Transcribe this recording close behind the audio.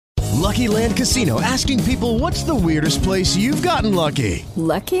Lucky Land Casino, asking people, what's the weirdest place you've gotten lucky?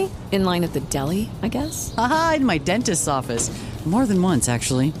 Lucky? In line at the deli, I guess? Aha, in my dentist's office. More than once,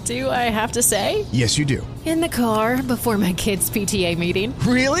 actually. Do I have to say? Yes, you do. In the car before my kids' PTA meeting.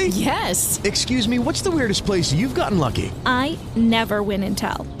 Really? Yes. Excuse me, what's the weirdest place you've gotten lucky? I never win and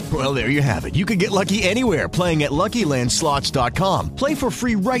tell. Well, there you have it. You can get lucky anywhere, playing at LuckyLandSlots.com. Play for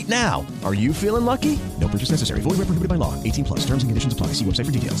free right now. Are you feeling lucky? No purchase necessary. Void where prohibited by law. 18 plus. Terms and conditions apply. See website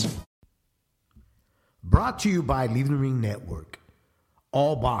for details. Brought to you by Leaving the Ring Network.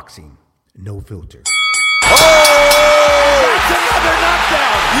 All boxing, no filter. That's another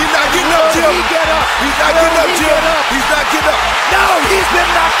knockdown. He's not getting up, Jim. He get up. He's not getting up, Jim. He's not getting up. No, he's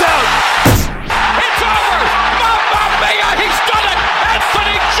been knocked out. It's over. Mamma mia, he's done it.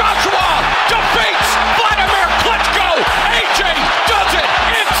 Anthony Joshua defeats Vladimir Klitschko. AJ does it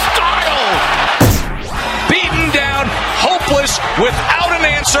in style. Beaten down, hopeless, without an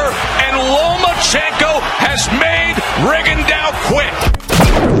answer, and Lomachenko has made Rigondeaux quit.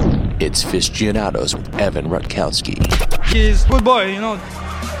 It's Fistianados with Evan Rutkowski. He's a good boy, you know.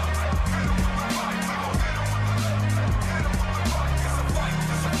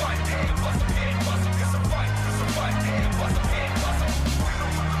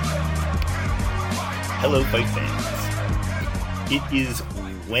 Hello, fight fans. It is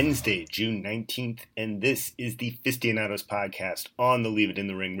Wednesday, June 19th, and this is the Fistianados podcast on the Leave It in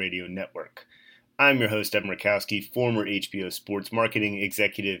the Ring radio network. I'm your host, Evan Rutkowski, former HBO sports marketing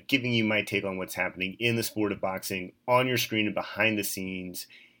executive, giving you my take on what's happening in the sport of boxing on your screen and behind the scenes.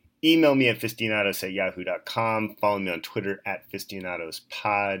 Email me at fistianados@yahoo.com. Follow me on Twitter at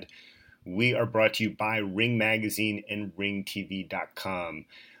fistianadospod. We are brought to you by Ring Magazine and ringtv.com.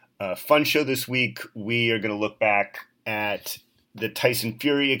 Fun show this week. We are going to look back at the Tyson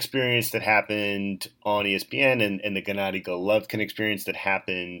Fury experience that happened on ESPN and the Gennady Golovkin experience that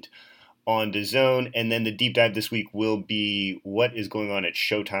happened on DAZN, and then the deep dive this week will be what is going on at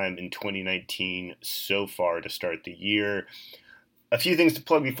Showtime in 2019 so far to start the year. A few things to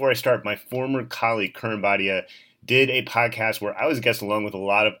plug before I start. My former colleague, Karan Bhatia, did a podcast where I was a guest along with a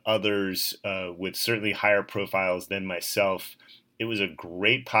lot of others with certainly higher profiles than myself. It was a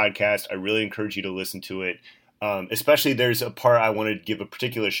great podcast. I really encourage you to listen to it. Especially there's a part I wanted to give a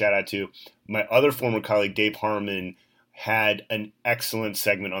particular shout out to. My other former colleague, Dave Harmon, had an excellent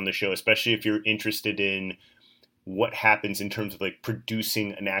segment on the show, especially if you're interested in what happens in terms of like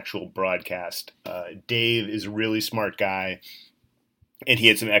producing an actual broadcast. Dave is a really smart guy, and he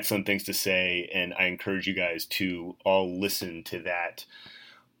had some excellent things to say, and I encourage you guys to all listen to that.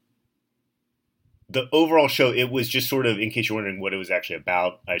 The overall show, it was just sort of, in case you're wondering what it was actually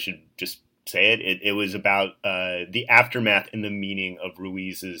about, I should just say it. It was about the aftermath and the meaning of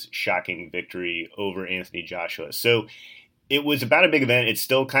Ruiz's shocking victory over Anthony Joshua. So it was about a big event. It's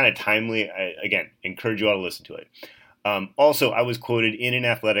still kind of timely. I, again, encourage you all to listen to it. Also, I was quoted in an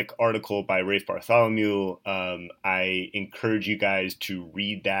Athletic article by Rafe Bartholomew. I encourage you guys to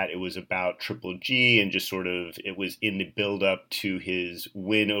read that. It was about Triple G and just sort of, it was in the build-up to his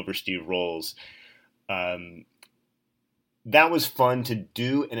win over Steve Rolls. That was fun to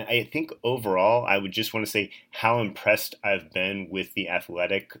do, and I think overall, I would just want to say how impressed I've been with The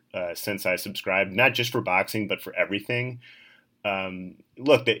Athletic since I subscribed, not just for boxing, but for everything.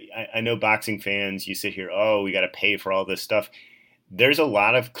 Look, I know boxing fans, you sit here, oh, we got to pay for all this stuff. There's a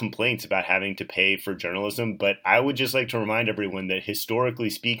lot of complaints about having to pay for journalism, but I would just like to remind everyone that historically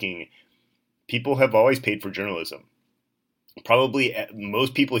speaking, people have always paid for journalism. Probably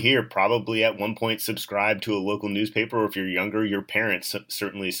most people here probably at one point subscribed to a local newspaper, or if you're younger, your parents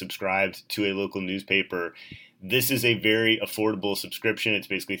certainly subscribed to a local newspaper. This is a very affordable subscription. It's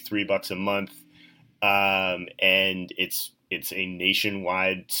basically $3 a month, and it's a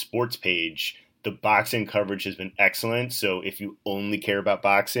nationwide sports page. The boxing coverage has been excellent, so if you only care about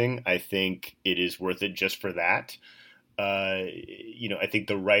boxing, I think it is worth it just for that. I think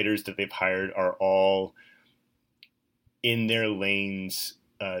the writers that they've hired are all in their lanes,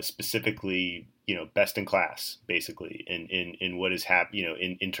 specifically, best in class, basically, in what is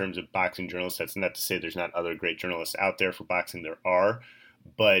happening, in terms of boxing journalists. That's not to say there's not other great journalists out there for boxing. There are,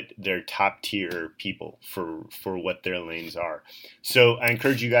 but they're top tier people for what their lanes are. So I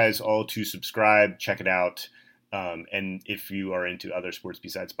encourage you guys all to subscribe, check it out. And if you are into other sports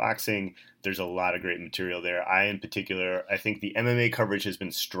besides boxing, there's a lot of great material there. In particular, I think the MMA coverage has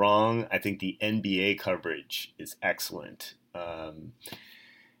been strong. I think the NBA coverage is excellent.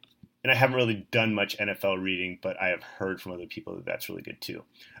 And I haven't really done much NFL reading, but I have heard from other people that that's really good too.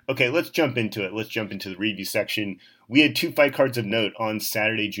 Okay, let's jump into it. Let's jump into the review section. We had 2 fight cards of note on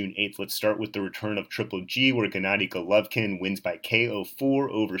Saturday, June 8th. Let's start with the return of Triple G, where Gennady Golovkin wins by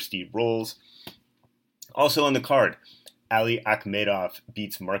KO4 over Steve Rolls. Also on the card, Ali Akhmedov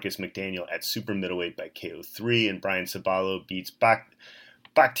beats Marcus McDaniel at super middleweight by KO3, and Brian Sabalo beats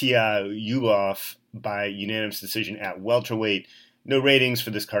Bakhtiarulov by unanimous decision at welterweight. No ratings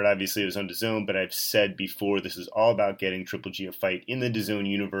for this card, obviously. It was on DAZN, but I've said before, this is all about getting Triple G a fight in the DAZN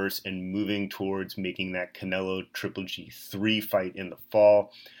universe and moving towards making that Canelo Triple G 3 fight in the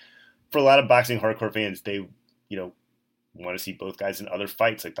fall. For a lot of boxing hardcore fans, they, want to see both guys in other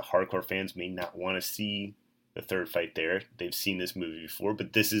fights. Like, the hardcore fans may not want to see the third fight there. They've seen this movie before,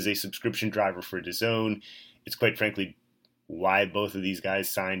 but this is a subscription driver for DAZN. It's quite frankly why both of these guys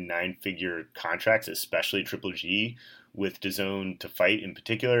signed 9-figure contracts, especially Triple G, with DAZN to fight in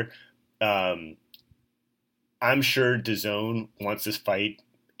particular. I'm sure DAZN wants this fight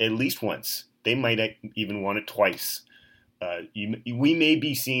at least once. They might even want it twice. We may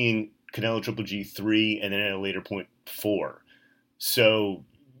be seeing Canelo Triple G 3 and then at a later point 4. So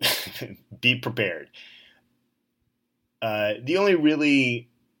be prepared. The only really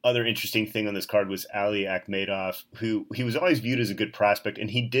other interesting thing on this card was Ali Akhmedov, who he was always viewed as a good prospect,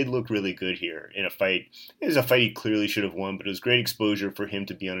 and he did look really good here in a fight. It was a fight he clearly should have won, but it was great exposure for him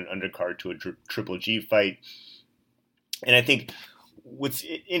to be on an undercard to a Triple G fight. And I think what's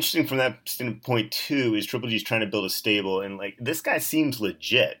interesting from that standpoint, too, is Triple G's trying to build a stable, and this guy seems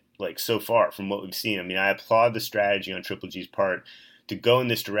legit, so far from what we've seen. I mean, I applaud the strategy on Triple G's part to go in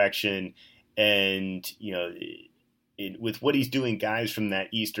this direction, and, with what he's doing, guys from that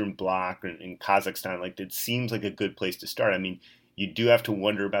Eastern Bloc in Kazakhstan, it seems like a good place to start. I mean, you do have to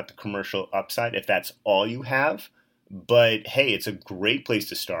wonder about the commercial upside if that's all you have. But, hey, it's a great place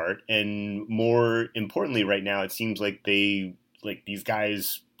to start. And more importantly, right now, it seems like these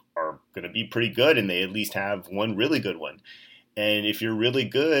guys are going to be pretty good, and they at least have one really good one. And if you're really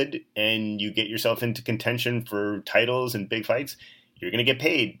good and you get yourself into contention for titles and big fights, you're going to get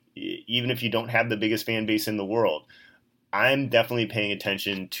paid, even if you don't have the biggest fan base in the world. I'm definitely paying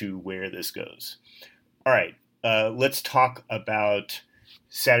attention to where this goes. All right, let's talk about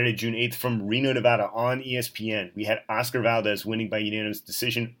Saturday, June 8th from Reno, Nevada on ESPN. We had Oscar Valdez winning by unanimous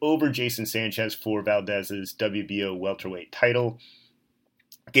decision over Jason Sanchez for Valdez's WBO welterweight title.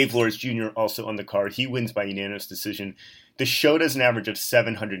 Gabe Flores Jr. also on the card. He wins by unanimous decision. The show does an average of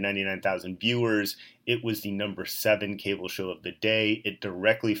 799,000 viewers. It was the number 7 cable show of the day. It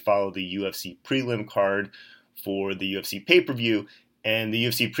directly followed the UFC prelim card for the UFC pay-per-view, and the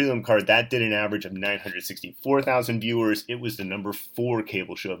UFC prelim card, that did an average of 964,000 viewers. It was the number 4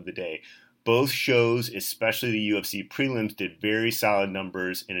 cable show of the day. Both shows, especially the UFC prelims, did very solid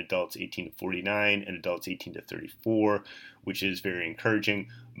numbers in adults 18 to 49 and adults 18 to 34, which is very encouraging.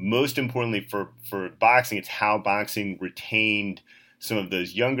 Most importantly for boxing, it's how boxing retained some of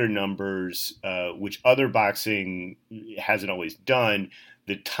those younger numbers, which other boxing hasn't always done.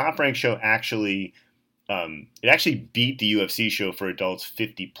 The Top Rank show actually beat the UFC show for adults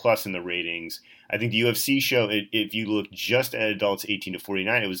 50 plus in the ratings. I think the UFC show, if you look just at adults 18 to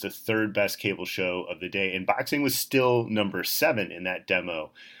 49, it was the 3rd best cable show of the day. And boxing was still number 7 in that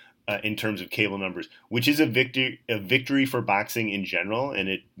demo in terms of cable numbers, which is a victory for boxing in general. And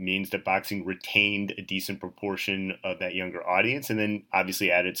it means that boxing retained a decent proportion of that younger audience and then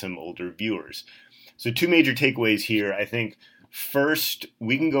obviously added some older viewers. So 2 major takeaways here. I think first,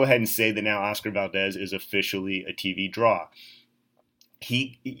 we can go ahead and say that now Oscar Valdez is officially a TV draw.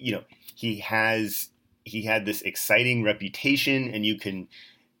 He had this exciting reputation, and you can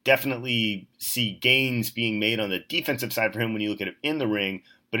definitely see gains being made on the defensive side for him when you look at him in the ring.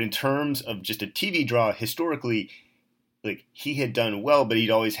 But in terms of just a TV draw, historically, he had done well, but he'd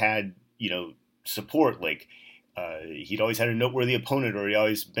always had, support. He'd always had a noteworthy opponent, or he'd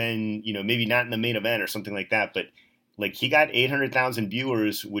always been, maybe not in the main event or something like that, but he got 800,000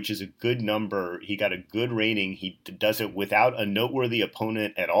 viewers, which is a good number. He got a good rating. He does it without a noteworthy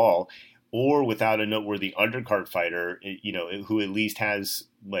opponent at all, or without a noteworthy undercard fighter, who at least has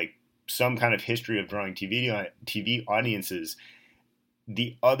some kind of history of drawing TV audiences.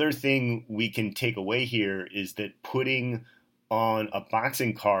 The other thing we can take away here is that putting on a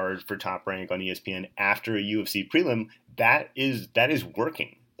boxing card for Top Rank on ESPN after a UFC prelim, that is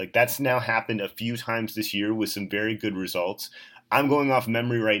working. That's now happened a few times this year with some very good results. I'm going off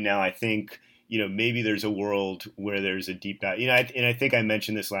memory right now. I think, maybe there's a world where there's a deep dive. And I think I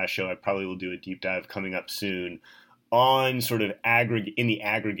mentioned this last show. I probably will do a deep dive coming up soon on sort of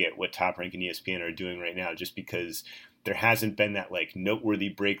aggregate what Top Rank and ESPN are doing right now, just because There hasn't been that like noteworthy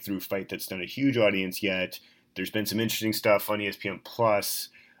breakthrough fight that's done a huge audience yet. There's been some interesting stuff on ESPN Plus,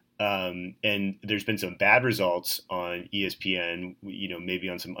 and there's been some bad results on ESPN, maybe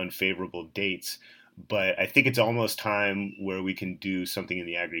on some unfavorable dates. But I think it's almost time where we can do something in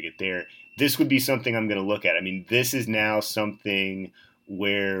the aggregate there. This would be something I'm going to look at. I mean, this is now something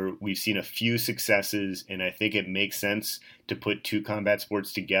where we've seen a few successes, and I think it makes sense to put 2 combat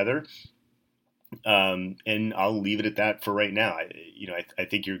sports together. And I'll leave it at that for right now. I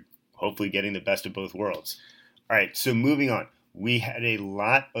think you're hopefully getting the best of both worlds. All right, so moving on. We had a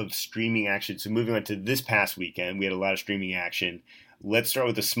lot of streaming action. So moving on to this past weekend, we had a lot of streaming action. Let's start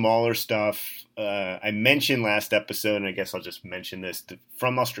with the smaller stuff. I mentioned last episode, and I guess I'll just mention this.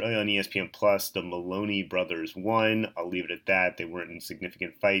 From Australia on ESPN Plus, the Maloney brothers won. I'll leave it at that. They weren't in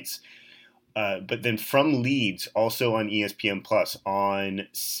significant fights. But then from Leeds, also on ESPN Plus, on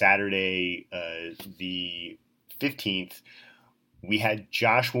Saturday, the 15th, we had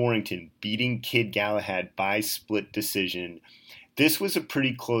Josh Warrington beating Kid Galahad by split decision. This was a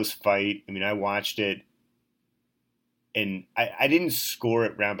pretty close fight. I mean, I watched it, and I didn't score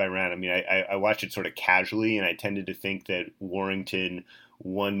it round by round. I mean, I watched it sort of casually, and I tended to think that Warrington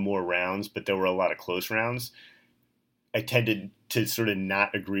won more rounds, but there were a lot of close rounds. I tended to sort of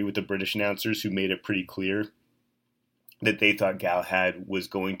not agree with the British announcers who made it pretty clear that they thought Galahad was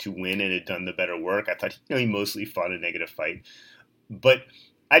going to win and had done the better work. I thought he mostly fought a negative fight. But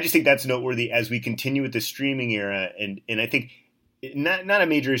I just think that's noteworthy as we continue with the streaming era, and I think not a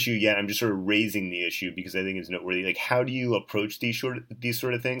major issue yet. I'm just sort of raising the issue because I think it's noteworthy. Like, how do you approach these sort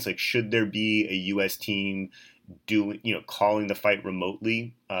of things? Like, should there be a U.S. team calling the fight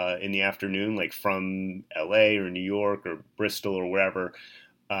remotely in the afternoon, like from L.A. or New York or Bristol or wherever?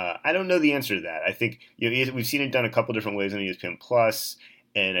 I don't know the answer to that. I think we've seen it done a couple different ways on ESPN Plus,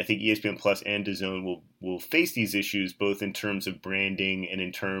 and I think ESPN Plus and DAZN will face these issues both in terms of branding and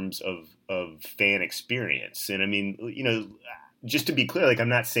in terms of fan experience. And I mean, just to be clear, like, I'm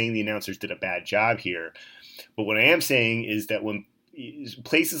not saying the announcers did a bad job here, but what I am saying is that when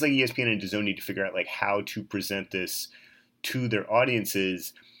places like ESPN and DAZN need to figure out like how to present this to their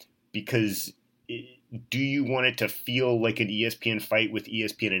audiences, because do you want it to feel like an ESPN fight with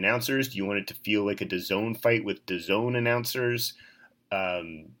ESPN announcers? Do you want it to feel like a DAZN fight with DAZN announcers?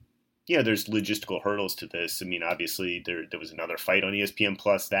 There's logistical hurdles to this. I mean, obviously there was another fight on ESPN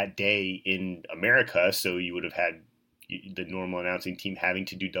Plus that day in America, so you would have had the normal announcing team having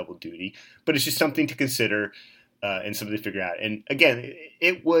to do double duty. But it's just something to consider and something to figure out. And again,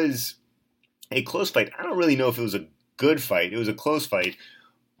 it was a close fight. I don't really know if it was a good fight. It was a close fight.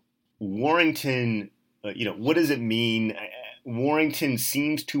 Warrington, what does it mean? Warrington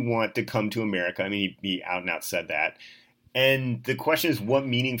seems to want to come to America. I mean, he out and out said that. And the question is, what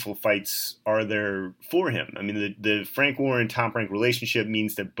meaningful fights are there for him? I mean, the Frank Warren Top Rank relationship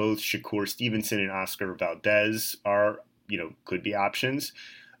means that both Shakur Stevenson and Oscar Valdez are, could be options.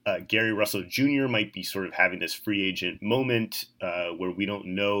 Gary Russell Jr. might be sort of having this free agent moment where we don't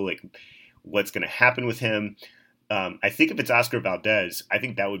know like what's going to happen with him. I think if it's Oscar Valdez, I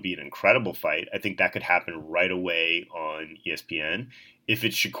think that would be an incredible fight. I think that could happen right away on ESPN. If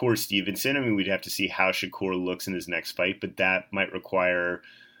it's Shakur Stevenson, I mean, we'd have to see how Shakur looks in his next fight, but that might require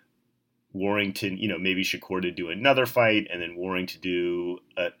Warrington, maybe Shakur to do another fight and then Warrington to do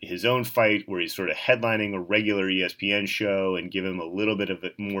his own fight where he's sort of headlining a regular ESPN show and give him a little bit of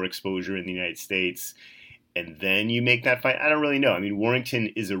more exposure in the United States. And then you make that fight. I don't really know. I mean,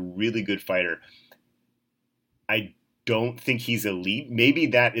 Warrington is a really good fighter. I don't think he's elite. Maybe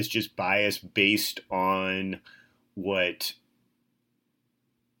that is just bias based on what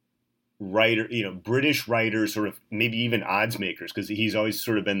British writers, sort of maybe even odds makers, because he's always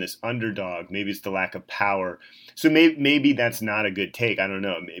sort of been this underdog. Maybe it's the lack of power. So maybe that's not a good take. I don't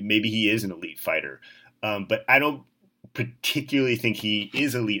know. Maybe he is an elite fighter. But I don't particularly think he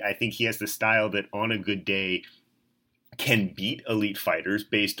is elite. I think he has the style that on a good day can beat elite fighters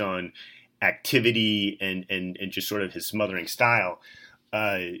based on activity and just sort of his smothering style.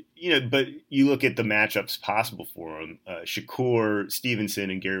 But you look at the matchups possible for him, Shakur Stevenson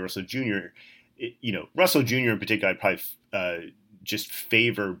and Gary Russell Jr. Russell Jr. in particular, I'd probably just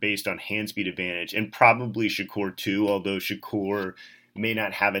favor based on hand speed advantage, and probably Shakur too, although Shakur may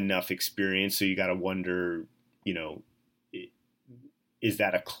not have enough experience. So you got to wonder, is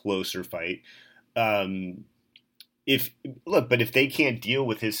that a closer fight? If they can't deal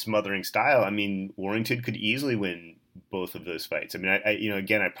with his smothering style, I mean, Warrington could easily win both of those fights. I mean,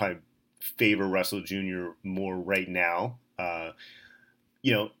 I probably favor Russell Jr. more right now. I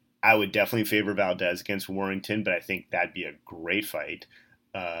would definitely favor Valdez against Warrington, but I think that'd be a great fight.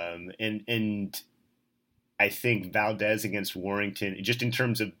 And I think Valdez against Warrington, just in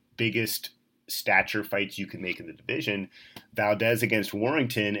terms of biggest stature fights you can make in the division, Valdez against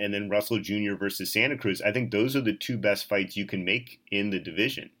Warrington and then Russell Jr. versus Santa Cruz, I think those are the two best fights you can make in the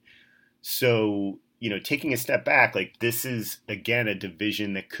division. So, taking a step back, like this is, again, a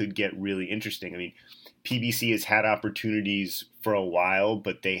division that could get really interesting. I mean, PBC has had opportunities for a while,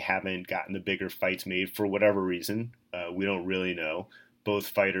 but they haven't gotten the bigger fights made for whatever reason. We don't really know. Both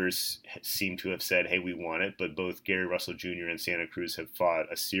fighters seem to have said, hey, we want it, but both Gary Russell Jr. and Santa Cruz have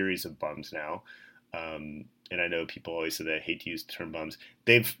fought a series of bums now. And I know people always say that I hate to use the term bums.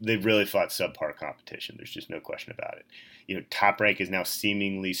 They've really fought subpar competition. There's just no question about it. Top Rank is now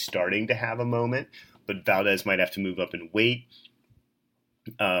seemingly starting to have a moment, but Valdez might have to move up in weight.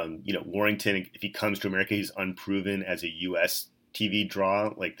 Warrington, if he comes to America, he's unproven as a U.S. TV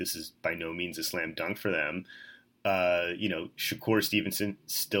draw. Like, this is by no means a slam dunk for them. Shakur Stevenson,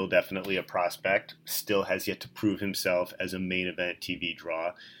 still definitely a prospect, still has yet to prove himself as a main event TV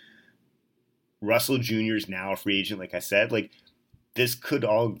draw. Russell Jr. is now a free agent, like I said. Like, this could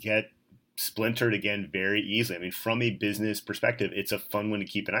all get splintered again very easily. I mean, from a business perspective, it's a fun one to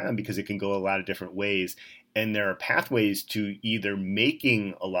keep an eye on because it can go a lot of different ways. And there are pathways to either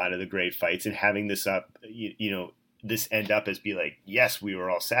making a lot of the great fights and having this up, this end up as be like, yes, we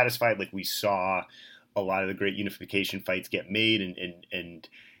were all satisfied. Like, we saw a lot of the great unification fights get made and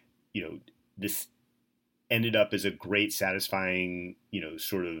this ended up as a great satisfying,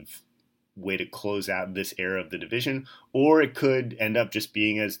 sort of way to close out this era of the division, or it could end up just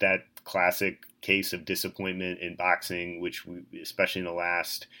being as that classic case of disappointment in boxing, which we, especially in the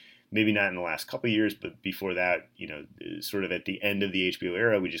last, maybe not in the last couple of years, but before that, sort of at the end of the HBO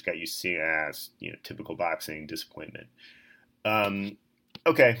era, we just got used to seeing as, typical boxing disappointment.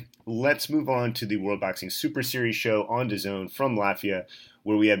 Okay, let's move on to the World Boxing Super Series show on DAZN from Latvia,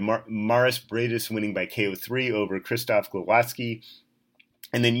 where we had Maris Bradis winning by KO3 over Krzysztof Glowacki,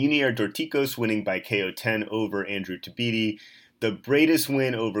 and then Junior Dorticos winning by KO10 over Andrew Tabiti. The Bradis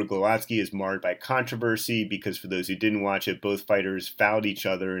win over Glowacki is marred by controversy because, for those who didn't watch it, both fighters fouled each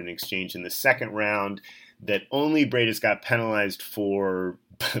other in exchange in the second round that only Bradis got penalized for,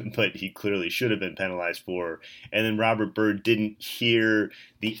 but he clearly should have been penalized for. And then Robert Byrd didn't hear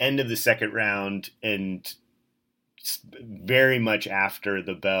the end of the second round, and very much after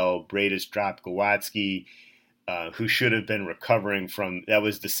the bell, Bradis dropped Glowacki, who should have been recovering from, that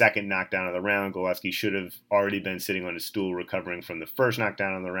was the second knockdown of the round. Glowacki should have already been sitting on his stool recovering from the first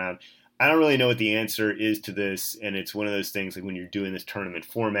knockdown of the round. I don't really know what the answer is to this, and it's one of those things, like when you're doing this tournament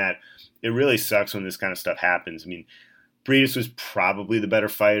format, it really sucks when this kind of stuff happens. I mean, Bradis was probably the better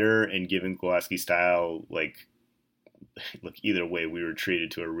fighter, and given Glowacki's style, look, either way, we were treated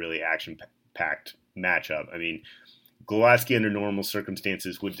to a really action-packed matchup. I mean, Glowacki under normal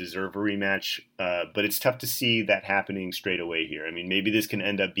circumstances would deserve a rematch, but it's tough to see that happening straight away here. I mean, maybe this can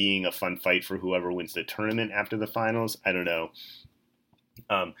end up being a fun fight for whoever wins the tournament after the finals. I don't know.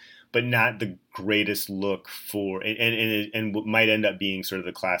 But not the greatest look for, and what might end up being sort of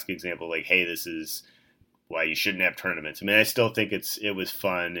the classic example, like, hey, this is why you shouldn't have tournaments. I mean, I still think it was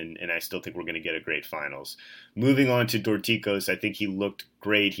fun, and I still think we're going to get a great finals. Moving on to Dorticos, I think he looked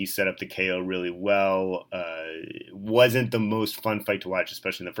great. He set up the KO really well. It wasn't the most fun fight to watch,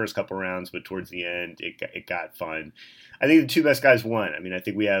 especially in the first couple rounds, but towards the end, it got fun. I think the two best guys won. I mean, I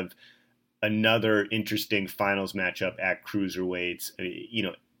think we have another interesting finals matchup at cruiserweights.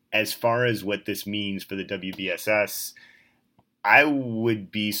 As far as what this means for the WBSS, I would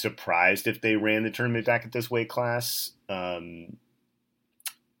be surprised if they ran the tournament back at this weight class,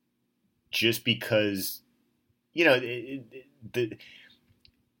 just because, if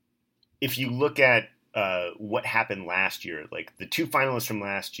you look at what happened last year, like the two finalists from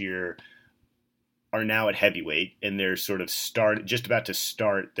last year are now at heavyweight, and they're sort of just about to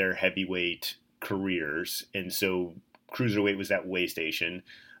start their heavyweight careers, and so cruiserweight was that way station.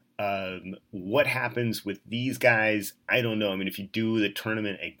 What happens with these guys, I don't know. I mean, if you do the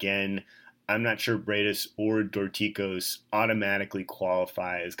tournament again, I'm not sure Bradis or Dorticos automatically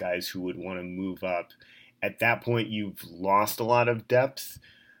qualify as guys who would want to move up. At that point, you've lost a lot of depth.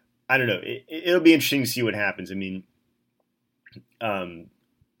 I don't know. It'll be interesting to see what happens. I mean,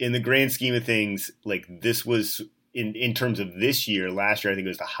 in the grand scheme of things, like this was, in terms of this year, last year I think it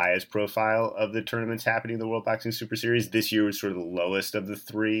was the highest profile of the tournaments happening in the World Boxing Super Series. This year was sort of the lowest of the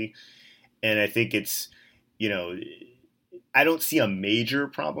three. And I think it's, I don't see a major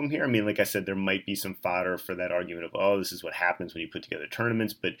problem here. I mean, like I said, there might be some fodder for that argument of, oh, this is what happens when you put together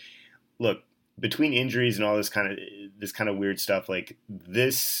tournaments. But look, between injuries and all this kind of weird stuff, like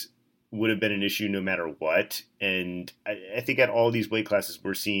this would have been an issue no matter what. And I think at all these weight classes,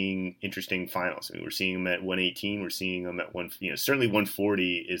 we're seeing interesting finals. I mean, we're seeing them at 118. We're seeing them at certainly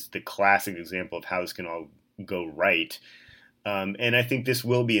 140 is the classic example of how this can all go right. And I think this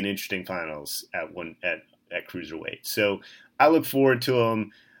will be an interesting finals at cruiserweight. So I look forward to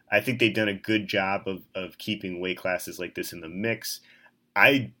them. I think they've done a good job of keeping weight classes like this in the mix.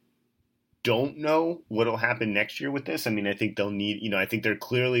 I don't know what'll happen next year with this. I mean, I think they'll need, I think there are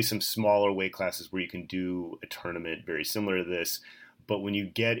clearly some smaller weight classes where you can do a tournament very similar to this. But when you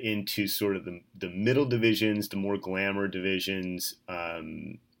get into sort of the middle divisions, the more glamour divisions,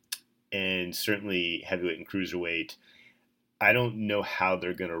 and certainly heavyweight and cruiserweight, I don't know how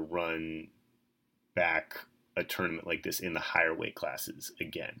they're going to run back a tournament like this in the higher weight classes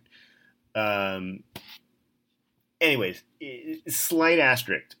again. Anyways, slight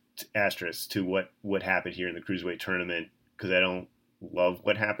asterisk to what happened here in the cruiserweight tournament, because I don't love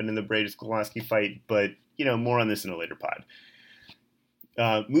what happened in the Bradis-Kowalski fight, but more on this in a later pod.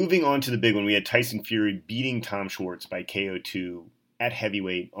 Moving on to the big one, we had Tyson Fury beating Tom Schwartz by KO2 at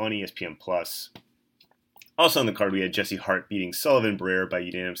heavyweight on ESPN+. Also on the card, we had Jesse Hart beating Sullivan Barrera by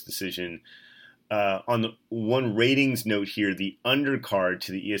unanimous decision. On the one ratings note here, the undercard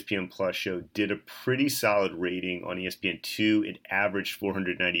to the ESPN Plus show did a pretty solid rating on ESPN2. It averaged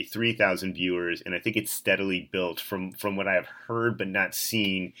 493,000 viewers, and I think it steadily built from what I have heard but not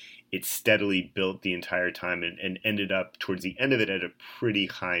seen. It steadily built the entire time and ended up towards the end of it at a pretty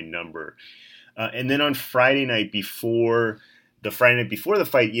high number. And then on Friday night before the fight,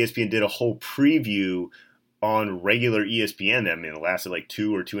 ESPN did a whole preview on regular ESPN. I mean, it lasted like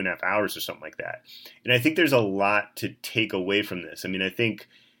 2 or 2.5 hours or something like that. And I think there's a lot to take away from this. I mean, I think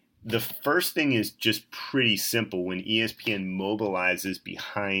the first thing is just pretty simple. When ESPN mobilizes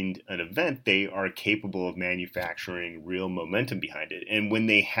behind an event, they are capable of manufacturing real momentum behind it. And when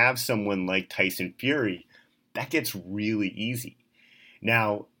they have someone like Tyson Fury, that gets really easy.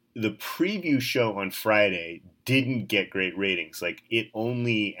 Now, the preview show on Friday didn't get great ratings. Like, it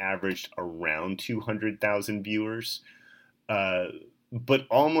only averaged around 200,000 viewers. But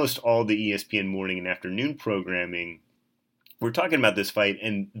almost all the ESPN morning and afternoon programming, we're talking about this fight,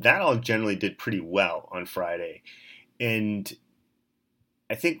 and that all generally did pretty well on Friday. And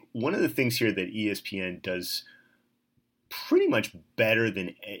I think one of the things here that ESPN does pretty much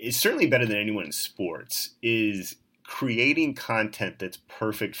is certainly better than anyone in sports, is creating content that's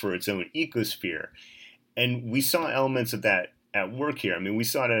perfect for its own ecosphere. And we saw elements of that at work here. I mean, we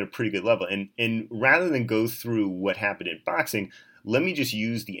saw it at a pretty good level. And rather than go through what happened in boxing, let me just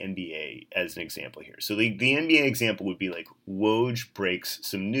use the NBA as an example here. So the NBA example would be like Woj breaks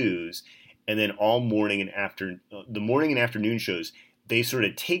some news, and then all morning and afternoon shows, they sort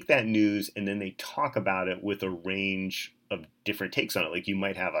of take that news and then they talk about it with a range of different takes on it. Like, you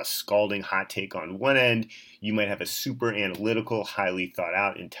might have a scalding hot take on one end, you might have a super analytical, highly thought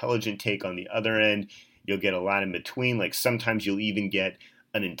out, intelligent take on the other end. You'll get a lot in between. Like, sometimes you'll even get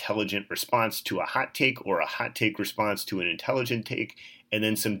an intelligent response to a hot take or a hot take response to an intelligent take, and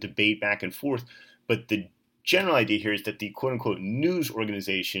then some debate back and forth. But the general idea here is that the quote-unquote news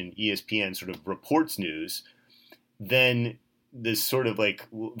organization, ESPN, sort of reports news. Then this sort of, like,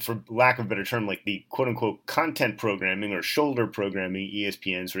 for lack of a better term, like the quote-unquote content programming or shoulder programming,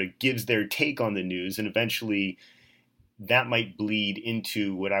 ESPN sort of gives their take on the news, and eventually that might bleed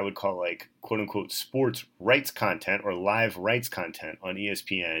into what I would call, like, quote-unquote sports rights content or live rights content on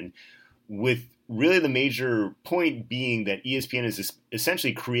ESPN, with really the major point being that ESPN is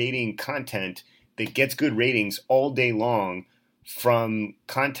essentially creating content that gets good ratings all day long from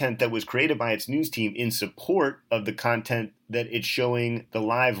content that was created by its news team in support of the content that it's showing the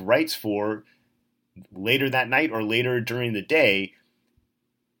live rights for later that night or later during the day,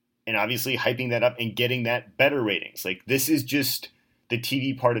 and obviously hyping that up and getting that better ratings. Like, this is just the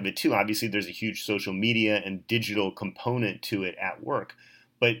TV part of it too. Obviously, there's a huge social media and digital component to it at work.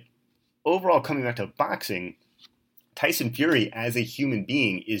 But overall, coming back to boxing, Tyson Fury as a human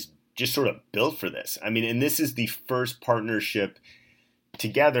being is just sort of built for this. I mean, and this is the first partnership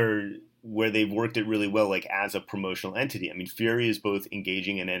together where they've worked it really well, like, as a promotional entity. I mean, Fury is both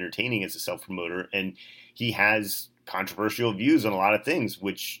engaging and entertaining as a self-promoter, and he has controversial views on a lot of things,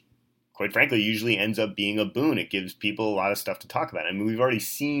 which, quite frankly, usually ends up being a boon. It gives people a lot of stuff to talk about. I mean, we've already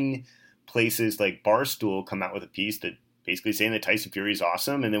seen places like Barstool come out with a piece that basically saying that Tyson Fury is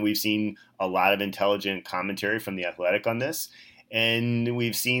awesome, and then we've seen a lot of intelligent commentary from The Athletic on this. And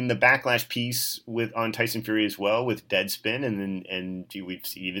we've seen the backlash piece on Tyson Fury as well with Deadspin, and we've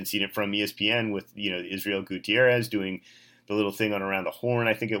even seen it from ESPN with, Israel Gutierrez doing the little thing on Around the Horn,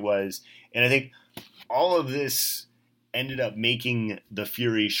 I think it was. And I think all of this ended up making the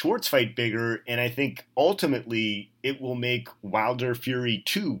Fury Schwartz fight bigger, and I think ultimately it will make Wilder Fury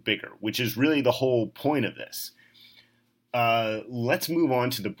 2 bigger, which is really the whole point of this. Let's move on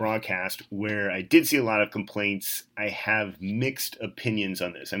to the broadcast, where I did see a lot of complaints. I have mixed opinions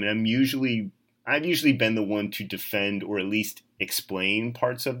on this. I mean, I've usually been the one to defend or at least explain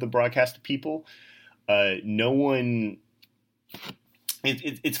parts of the broadcast to people. No one.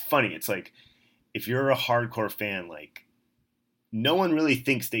 It's funny. It's like, if you're a hardcore fan, like, no one really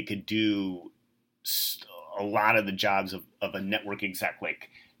thinks they could do a lot of the jobs of a network exec. Like,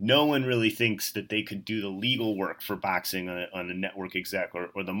 no one really thinks that they could do the legal work for boxing on a network exec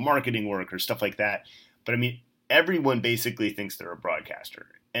or the marketing work or stuff like that. But I mean, everyone basically thinks they're a broadcaster.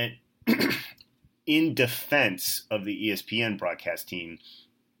 And in defense of the ESPN broadcast team,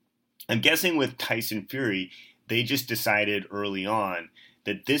 I'm guessing with Tyson Fury, they just decided early on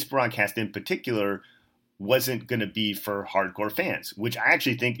that this broadcast in particular wasn't going to be for hardcore fans, which I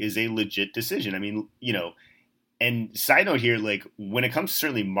actually think is a legit decision. I mean, and side note here, like, when it comes to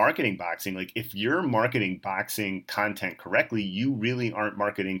certainly marketing boxing, like, if you're marketing boxing content correctly, you really aren't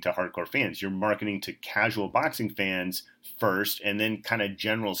marketing to hardcore fans. You're marketing to casual boxing fans first, and then kind of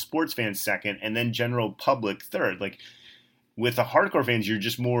general sports fans second, and then general public third. Like, with the hardcore fans, you're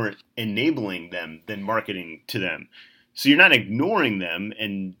just more enabling them than marketing to them. So you're not ignoring them,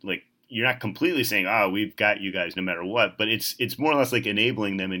 and like, you're not completely saying, oh, we've got you guys no matter what, but it's more or less like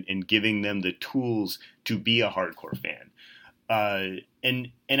enabling them and giving them the tools to be a hardcore fan.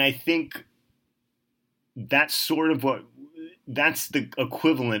 And I think that's that's the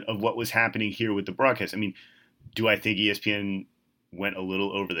equivalent of what was happening here with the broadcast. I mean, do I think ESPN went a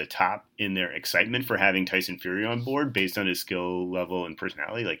little over the top in their excitement for having Tyson Fury on board based on his skill level and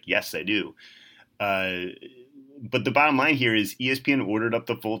personality? Like, yes, I do. But the bottom line here is ESPN ordered up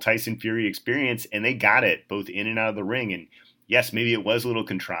the full Tyson Fury experience, and they got it both in and out of the ring. And yes, maybe it was a little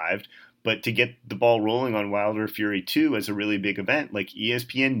contrived, but to get the ball rolling on Wilder Fury 2 as a really big event, like,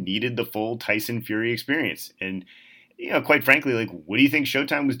 ESPN needed the full Tyson Fury experience. And, quite frankly, like, what do you think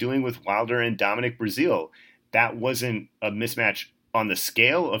Showtime was doing with Wilder and Dominic Breazeale? That wasn't a mismatch on the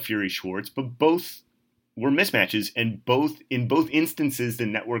scale of Fury Schwartz, but both were mismatches, and in both instances, the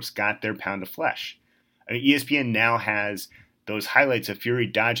networks got their pound of flesh. I mean, ESPN now has those highlights of Fury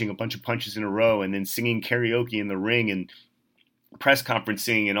dodging a bunch of punches in a row and then singing karaoke in the ring and press conference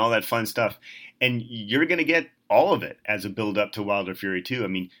singing and all that fun stuff. And you're going to get all of it as a build-up to Wilder Fury 2. I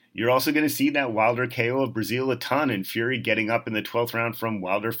mean, you're also going to see that Wilder KO of Breazeale a ton, and Fury getting up in the 12th round from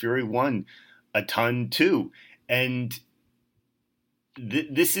Wilder Fury 1 a ton too. And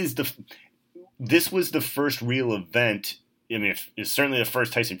this was the first real event. I mean, it's certainly the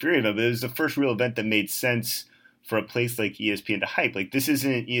first Tyson Fury event, but it was the first real event that made sense for a place like ESPN to hype. Like, this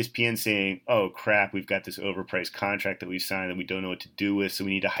isn't ESPN saying, oh, crap, we've got this overpriced contract that we've signed that we don't know what to do with, so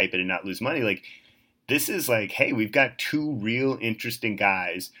we need to hype it and not lose money. Like, this is like, hey, we've got two real interesting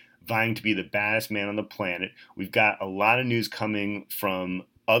guys vying to be the baddest man on the planet. We've got a lot of news coming from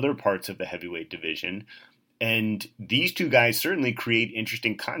other parts of the heavyweight division. And these two guys certainly create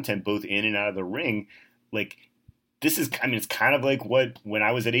interesting content both in and out of the ring. Like, this is, I mean, it's kind of like when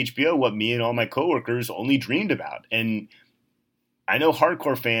I was at HBO, what me and all my coworkers only dreamed about. And I know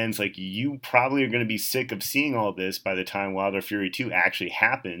hardcore fans, like, you probably are going to be sick of seeing all this by the time Wilder Fury 2 actually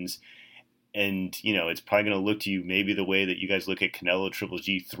happens. And, it's probably going to look to you maybe the way that you guys look at Canelo Triple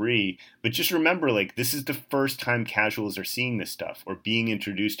G3. But just remember, like, this is the first time casuals are seeing this stuff or being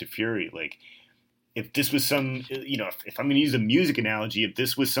introduced to Fury. Like, if this was some, if I'm going to use a music analogy, if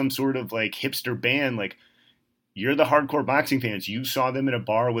this was some sort of like hipster band, like, you're the hardcore boxing fans. You saw them in a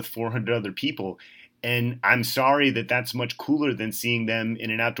bar with 400 other people. And I'm sorry that that's much cooler than seeing them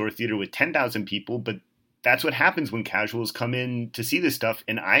in an outdoor theater with 10,000 people. But that's what happens when casuals come in to see this stuff.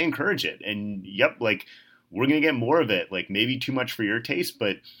 And I encourage it. And yep, like, we're going to get more of it. Like, maybe too much for your taste,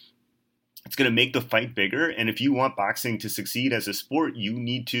 but it's going to make the fight bigger. And if you want boxing to succeed as a sport, you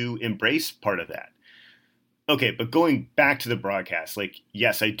need to embrace part of that. Okay, but going back to the broadcast, like,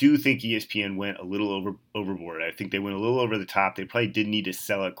 yes, I do think ESPN went a little overboard. I think they went a little over the top. They probably didn't need to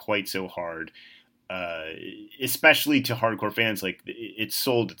sell it quite so hard, especially to hardcore fans. Like, it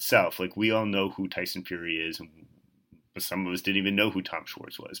sold itself. Like, we all know who Tyson Fury is, and some of us didn't even know who Tom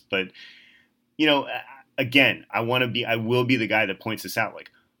Schwartz was. But, again, I will be the guy that points this out.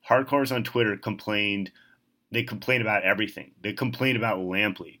 Like, hardcores on Twitter complained. They complained about everything. They complained about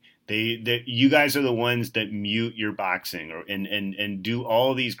Lampley. You guys are the ones that mute your boxing and do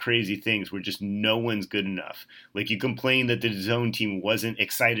all these crazy things where just no one's good enough. Like, you complained that the DAZN team wasn't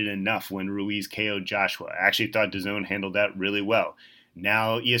excited enough when Ruiz KO'd Joshua. I actually thought DAZN handled that really well.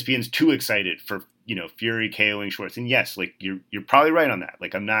 Now ESPN's too excited for, Fury KOing Schwartz. And yes, like you're probably right on that.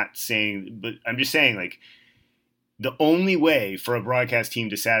 Like I'm not saying, but I'm just saying like the only way for a broadcast team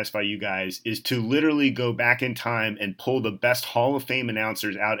to satisfy you guys is to literally go back in time and pull the best Hall of Fame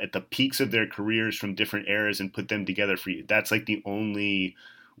announcers out at the peaks of their careers from different eras and put them together for you. That's like the only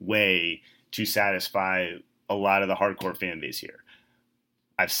way to satisfy a lot of the hardcore fan base here.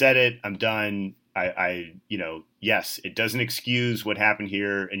 I've said it. I'm done. Yes, it doesn't excuse what happened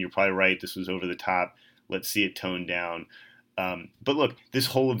here, and you're probably right. This was over the top. Let's see it toned down. But look, this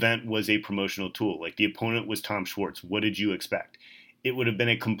whole event was a promotional tool. Like the opponent was Tom Schwartz. What did you expect? It would have been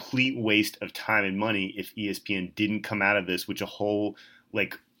a complete waste of time and money if ESPN didn't come out of this with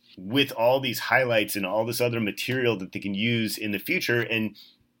with all these highlights and all this other material that they can use in the future. And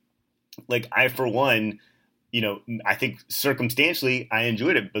like I, for one, I think circumstantially I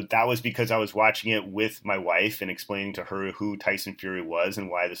enjoyed it, but that was because I was watching it with my wife and explaining to her who Tyson Fury was and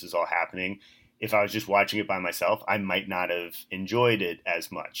why this is all happening. If I was just watching it by myself, I might not have enjoyed it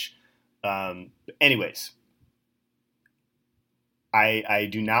as much. Anyways, I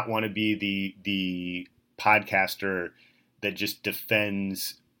do not want to be the podcaster that just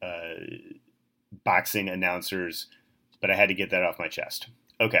defends boxing announcers, but I had to get that off my chest.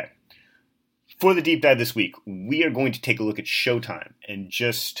 Okay. For the deep dive this week, we are going to take a look at Showtime and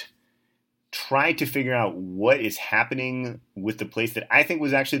just try to figure out what is happening with the place that I think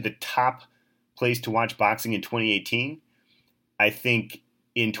was actually the top place to watch boxing in 2018. I think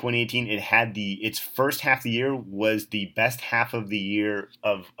in 2018 it had its first half of the year was the best half of the year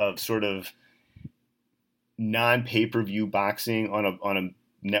of sort of non-pay-per-view boxing on a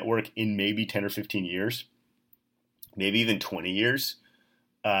network in maybe 10 or 15 years, maybe even 20 years.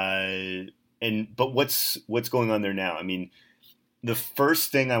 But what's going on there now? I mean, the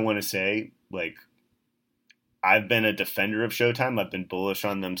first thing I want to say, like, I've been a defender of Showtime. I've been bullish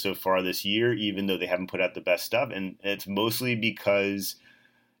on them so far this year, even though they haven't put out the best stuff. And it's mostly because,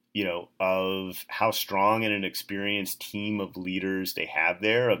 of how strong and an experienced team of leaders they have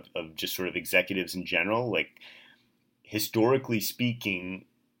there, of just sort of executives in general. Like, historically speaking,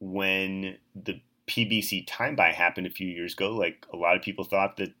 when the PBC time buy happened a few years ago, like a lot of people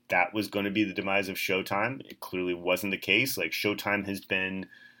thought that was going to be the demise of Showtime. It clearly wasn't the case. Like Showtime has been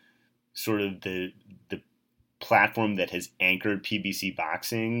sort of the platform that has anchored PBC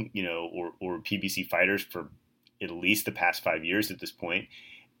boxing, or PBC fighters for at least the past 5 years at this point.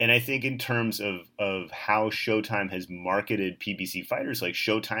 And I think in terms of how Showtime has marketed PBC fighters, like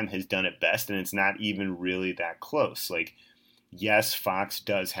Showtime has done it best, and it's not even really that close. Like, yes, Fox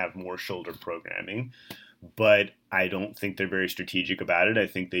does have more shoulder programming, but I don't think they're very strategic about it. I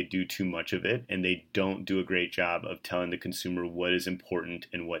think they do too much of it, and they don't do a great job of telling the consumer what is important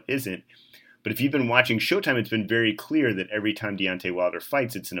and what isn't. But if you've been watching Showtime, it's been very clear that every time Deontay Wilder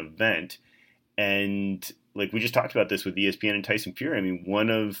fights, it's an event. And like we just talked about this with ESPN and Tyson Fury. I mean,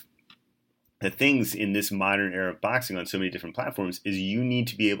 one of the things in this modern era of boxing on so many different platforms is you need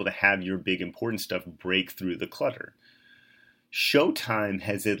to be able to have your big important stuff break through the clutter. Showtime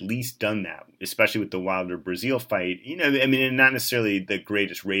has at least done that, especially with the Wilder Brazil fight. And not necessarily the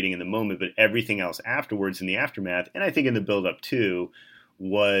greatest rating in the moment, but everything else afterwards in the aftermath, and I think in the build-up too,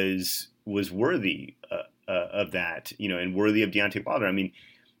 was worthy of that, and worthy of Deontay Wilder. I mean,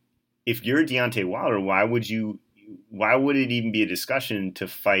 if you're Deontay Wilder, why would it even be a discussion to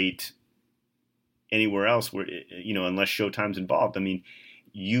fight anywhere else where, unless Showtime's involved? I mean,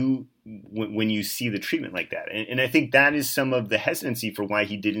 when you see the treatment like that, and I think that is some of the hesitancy for why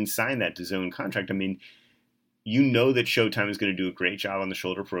he didn't sign that DAZN contract. I mean, that Showtime is going to do a great job on the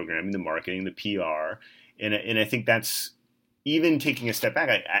shoulder programming, the marketing, the PR, and I think that's, even taking a step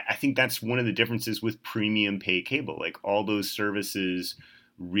back, I think that's one of the differences with premium pay cable. Like all those services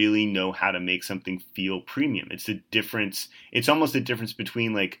really know how to make something feel premium. It's the difference. It's almost the difference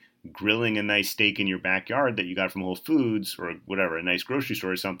between like grilling a nice steak in your backyard that you got from Whole Foods or whatever, a nice grocery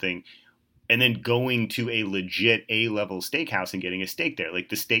store or something, and then going to a legit A-level steakhouse and getting a steak there. Like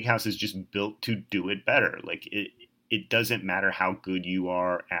the steakhouse is just built to do it better. Like it doesn't matter how good you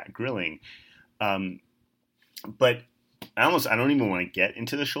are at grilling. But I don't even want to get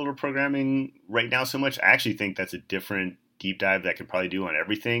into the shoulder programming right now so much. I actually think that's a different deep dive that I could probably do on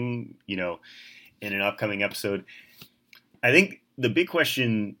everything, in an upcoming episode. I think the big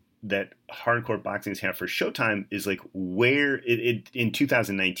question that hardcore boxing have for Showtime is like where it in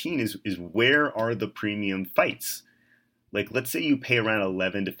 2019 is where are the premium fights? Like, let's say you pay around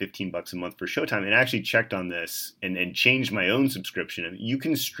 $11 to $15 a month for Showtime, and I actually checked on this and changed my own subscription. And you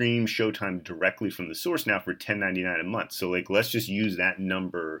can stream Showtime directly from the source now for $10.99 a month. So, like, let's just use that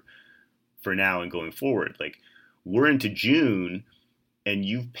number for now and going forward. Like, we're into June, and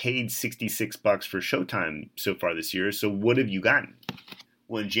you've paid $66 for Showtime so far this year. So what have you gotten?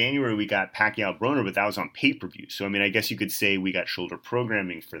 Well, in January, we got Pacquiao-Broner, but that was on pay-per-view. So, I mean, I guess you could say we got shoulder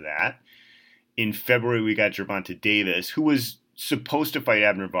programming for that. In February, we got Gervonta Davis, who was supposed to fight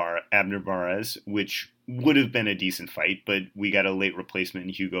Abner Varez, which would have been a decent fight, but we got a late replacement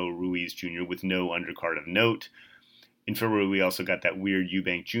in Hugo Ruiz Jr. with no undercard of note. In February, we also got that weird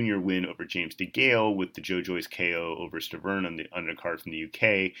Eubank Jr. win over James DeGale with the Joe Joyce KO over Stavern on the undercard from the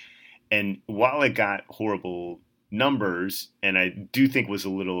UK. And while it got horrible numbers, and I do think was a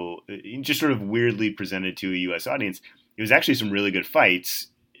little just sort of weirdly presented to a U.S. audience, it was actually some really good fights,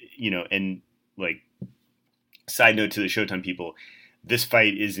 and like side note to the Showtime people, this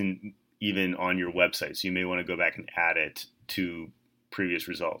fight isn't even on your website, so you may want to go back and add it to previous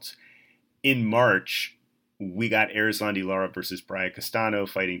results. In March, we got Erislandy Lara versus Brian Castano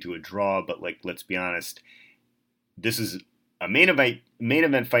fighting to a draw, but let's be honest, this is a main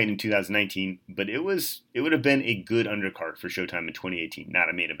event fight in 2019, but it would have been a good undercard for Showtime in 2018, not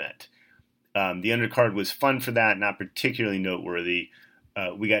a main event. The undercard was fun for that, not particularly noteworthy.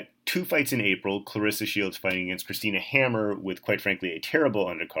 We got 2 fights in April, Clarissa Shields fighting against Christina Hammer with, quite frankly, a terrible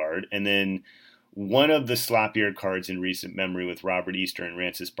undercard, and then one of the sloppier cards in recent memory with Robert Easter and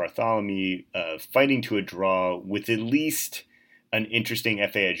Rancis Bartholomew fighting to a draw with at least an interesting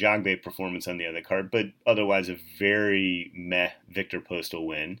F.A. Ajagbe performance on the other card, but otherwise a very meh Victor Postal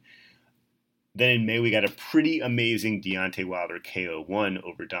win. Then in May, we got a pretty amazing Deontay Wilder KO1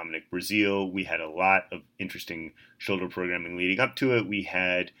 over Dominic Breazeale. We had a lot of interesting shoulder programming leading up to it. We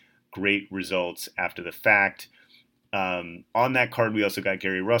had great results after the fact. On that card, we also got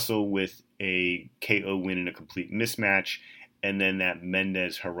Gary Russell with a KO win in a complete mismatch, and then that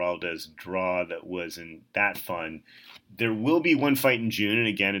Mendez-Heraldez draw that wasn't that fun. There will be one fight in June, and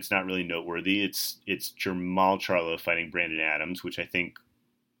again, it's not really noteworthy. It's Jermall Charlo fighting Brandon Adams, which I think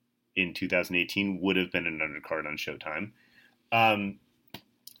in 2018 would have been an undercard on Showtime.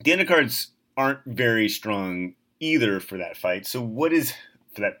 The undercards aren't very strong either for that fight. So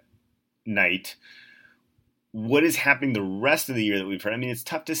for that night, what is happening the rest of the year that we've heard? I mean, it's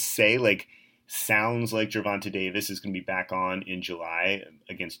tough to say. Sounds like Gervonta Davis is going to be back on in July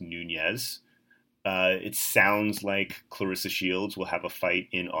against Nunez. It sounds like Clarissa Shields will have a fight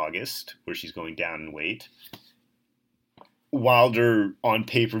in August where she's going down in weight. Wilder on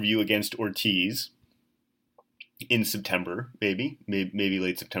pay-per-view against Ortiz in September, maybe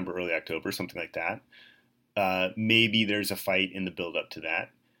late September, early October, something like that. Maybe there's a fight in the build-up to that.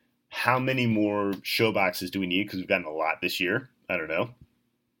 How many more show boxes do we need? Because we've gotten a lot this year. I don't know.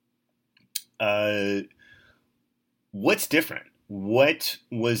 What's different? What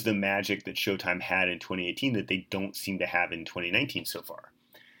was the magic that Showtime had in 2018 that they don't seem to have in 2019 so far?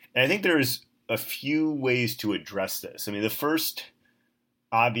 And I think there's a few ways to address this. I mean, the first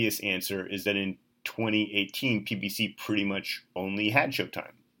obvious answer is that in 2018, PBC pretty much only had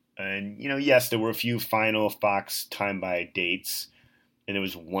Showtime. And, yes, there were a few final Fox time-by dates, and there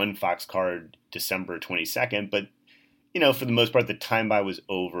was one Fox card December 22nd, but, for the most part, the time-by was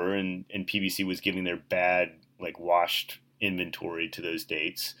over, and PBC was giving their bad, washed inventory to those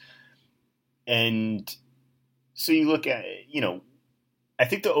dates. And so you look at, I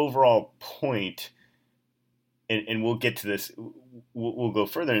think the overall point, and we'll get to this, we'll go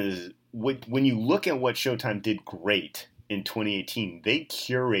further into this, when you look at what Showtime did great in 2018, they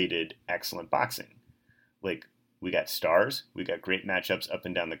curated excellent boxing. We got stars, we got great matchups up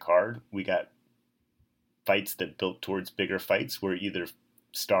and down the card, we got fights that built towards bigger fights where either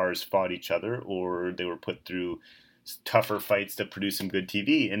stars fought each other or they were put through tougher fights to produce some good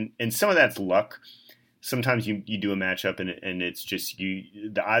TV. And some of that's luck. Sometimes you do a matchup and it's just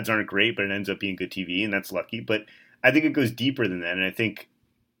the odds aren't great, but it ends up being good TV, and that's lucky. But I think it goes deeper than that. And I think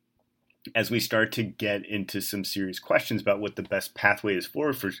as we start to get into some serious questions about what the best pathway is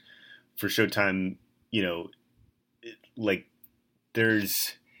for Showtime,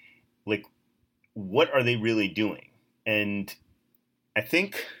 there's what are they really doing? And I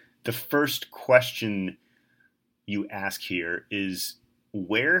think the first question you ask here is,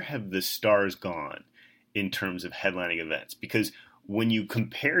 where have the stars gone in terms of headlining events? Because when you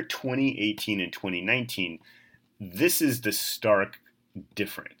compare 2018 and 2019, this is the stark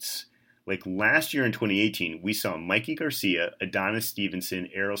difference. Last year in 2018, we saw Mikey Garcia, Adonis Stevenson,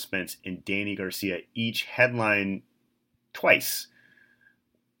 Errol Spence, and Danny Garcia each headline twice.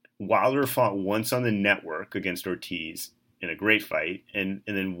 Wilder fought once on the network against Ortiz in a great fight, and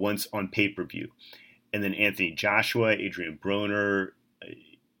then once on pay-per-view. And then Anthony Joshua, Adrian Broner,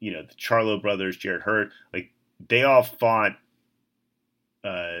 the Charlo brothers, Jared Hurt, they all fought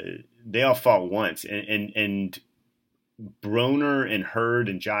once. And Broner and Hurd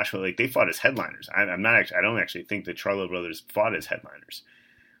and Joshua, like, they fought as headliners. I don't actually think the Charlo brothers fought as headliners.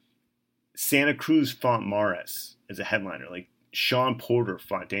 Santa Cruz fought Mares as a headliner. Like, Sean Porter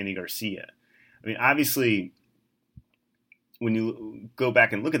fought Danny Garcia. I mean, obviously, when you go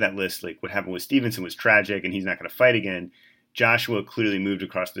back and look at that list, like, what happened with Stevenson was tragic, and he's not going to fight again. Joshua clearly moved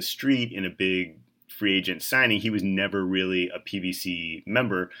across the street in a big free agent signing. He was never really a PBC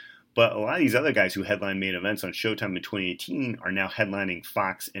member. But a lot of these other guys who headline main events on Showtime in 2018 are now headlining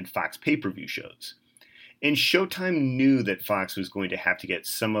Fox and Fox pay-per-view shows. And Showtime knew that Fox was going to have to get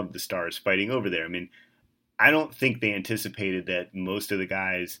some of the stars fighting over there. I mean, I don't think they anticipated that most of the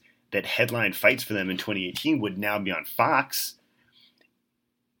guys that headline fights for them in 2018 would now be on Fox.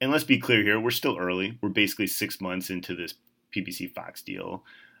 And let's be clear here, we're still early. We're basically 6 months into this PBC Fox deal.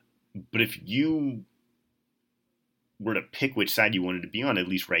 But if you were to pick which side you wanted to be on, at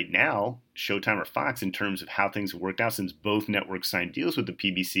least right now, Showtime or Fox, in terms of how things have worked out since both networks signed deals with the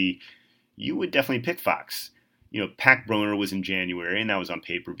PBC, you would definitely pick Fox. You know, Pac Broner was in January, and that was on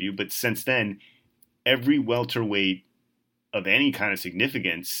pay-per-view. But since then, every welterweight of any kind of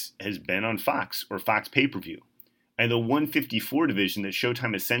significance has been on Fox or Fox pay-per-view. And the 154 division that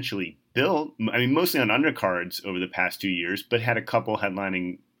Showtime essentially built, I mean, mostly on undercards over the past 2 years, but had a couple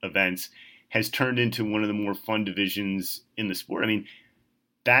headlining events, has turned into one of the more fun divisions in the sport. I mean,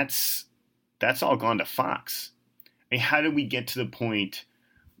 that's all gone to Fox. I mean, how did we get to the point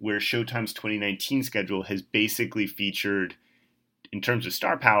where Showtime's 2019 schedule has basically featured, in terms of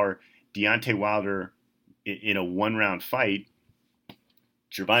star power, Deontay Wilder in a one-round fight,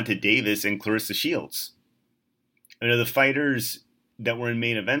 Gervonta Davis and Clarissa Shields? I know the fighters that were in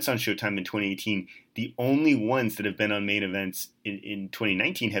main events on Showtime in 2018, the only ones that have been on main events in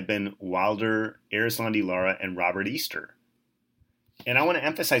 2019 have been Wilder, Erislandy Lara, and Robert Easter. And I want to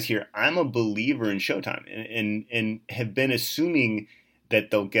emphasize here, I'm a believer in Showtime and have been assuming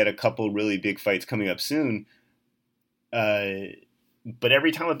that they'll get a couple really big fights coming up soon. But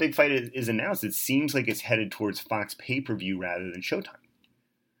every time a big fight is announced, it seems like it's headed towards Fox pay-per-view rather than Showtime.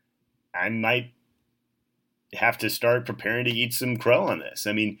 I might have to start preparing to eat some crow on this.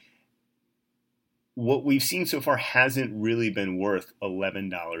 I mean, what we've seen so far hasn't really been worth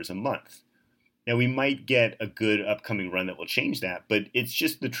 $11 a month. Now, we might get a good upcoming run that will change that, but it's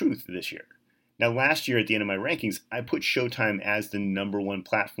just the truth this year. Now, last year at the end of my rankings, I put Showtime as the number one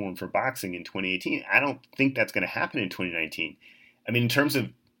platform for boxing in 2018. I don't think that's going to happen in 2019. I mean, in terms of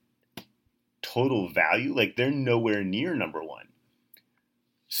total value, like, they're nowhere near number one.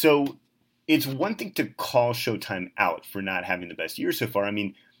 So it's one thing to call Showtime out for not having the best year so far. I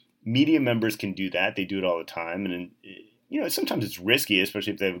mean, media members can do that. They do it all the time. And, you know, sometimes it's risky,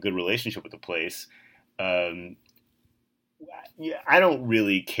 especially if they have a good relationship with the place. I don't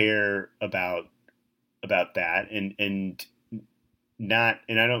really care about that. And I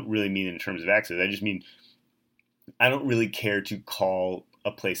don't really mean in terms of access. I just mean, I don't really care to call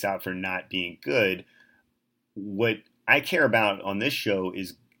a place out for not being good. What I care about on this show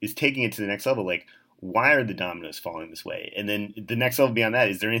is taking it to the next level. Like, why are the dominoes falling this way? And then the next level beyond that,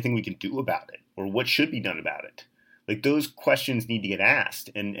 is there anything we can do about it? Or what should be done about it? Like, those questions need to get asked.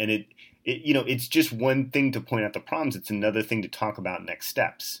 And it you know, it's just one thing to point out the problems. It's another thing to talk about next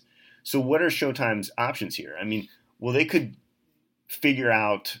steps. So what are Showtime's options here? I mean, well, they could figure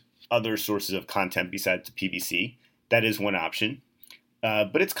out other sources of content besides the PBC. That is one option.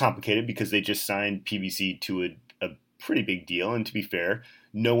 But it's complicated because they just signed PBC to a pretty big deal. And to be fair,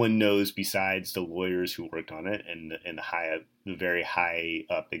 no one knows besides the lawyers who worked on it and the very high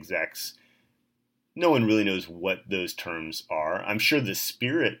up execs. No one really knows what those terms are. I'm sure the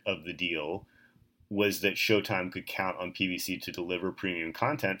spirit of the deal was that Showtime could count on PBC to deliver premium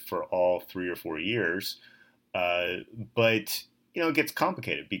content for all 3 or 4 years. But, you know, it gets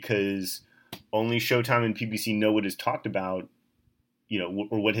complicated because only Showtime and PBC know what is talked about, you know,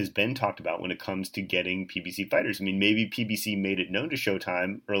 or what has been talked about when it comes to getting PBC fighters. I mean, maybe PBC made it known to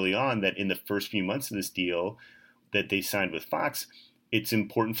Showtime early on that in the first few months of this deal that they signed with Fox, it's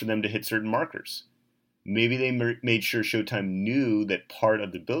important for them to hit certain markers. Maybe they made sure Showtime knew that part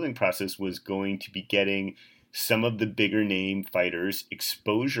of the building process was going to be getting some of the bigger name fighters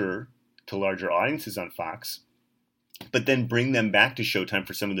exposure to larger audiences on Fox, but then bring them back to Showtime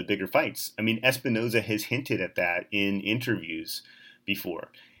for some of the bigger fights. I mean, Espinoza has hinted at that in interviews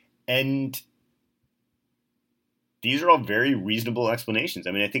before. And these are all very reasonable explanations.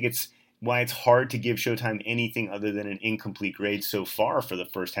 I mean, I think it's why it's hard to give Showtime anything other than an incomplete grade so far for the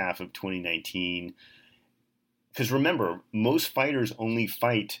first half of 2019. Because remember, most fighters only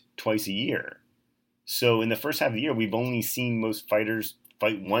fight twice a year. So in the first half of the year, we've only seen most fighters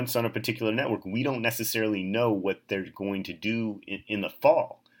fight once on a particular network, we don't necessarily know what they're going to do in the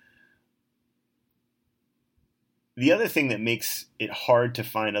fall. The other thing that makes it hard to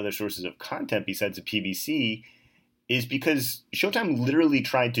find other sources of content besides the PBC is because Showtime literally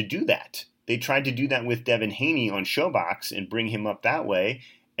tried to do that. They tried to do that with Devin Haney on Showbox and bring him up that way.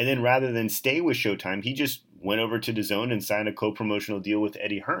 And then rather than stay with Showtime, he just went over to DAZN and signed a co-promotional deal with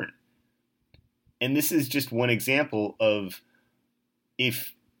Eddie Hearn. And this is just one example of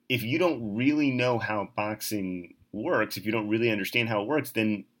if you don't really know how boxing works, if you don't really understand how it works,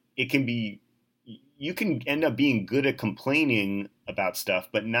 then you can end up being good at complaining about stuff,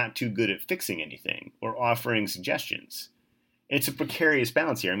 but not too good at fixing anything or offering suggestions. And it's a precarious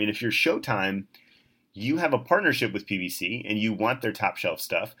balance here. I mean, if you're Showtime, you have a partnership with PBC and you want their top shelf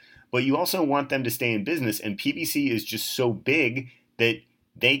stuff, but you also want them to stay in business. And PBC is just so big that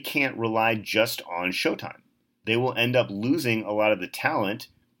they can't rely just on Showtime. They will end up losing a lot of the talent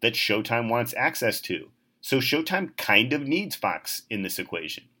that Showtime wants access to. So Showtime kind of needs Fox in this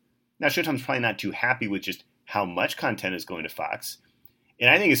equation. Now, Showtime's probably not too happy with just how much content is going to Fox. And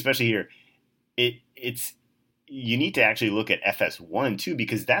I think especially here, it's you need to actually look at FS1 too,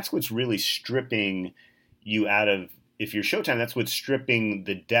 because that's what's really stripping you out of, if you're Showtime, that's what's stripping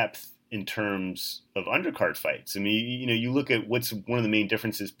the depth in terms of undercard fights. I mean, you look at what's one of the main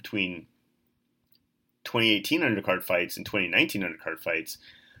differences between 2018 undercard fights and 2019 undercard fights.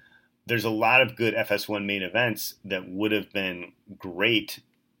 There's a lot of good FS1 main events that would have been great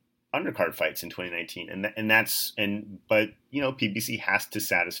undercard fights in 2019, but PBC has to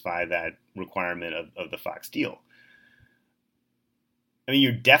satisfy that requirement of the Fox deal. I mean,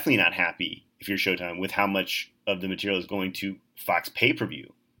 you're definitely not happy if you're Showtime with how much of the material is going to Fox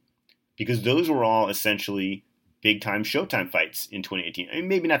pay-per-view, because those were all essentially big-time Showtime fights in 2018. I mean,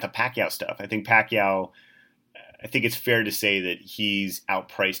 maybe not the Pacquiao stuff. I think it's fair to say that he's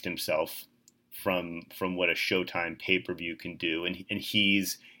outpriced himself from what a Showtime pay-per-view can do, and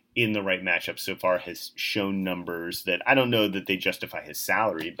he's in the right matchup so far, has shown numbers that I don't know that they justify his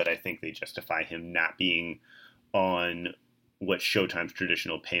salary, but I think they justify him not being on what Showtime's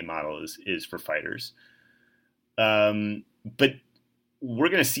traditional pay model is for fighters. But we're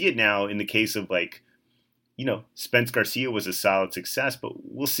going to see it now in the case of Spence Garcia was a solid success, but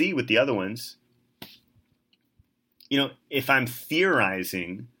we'll see with the other ones. If I'm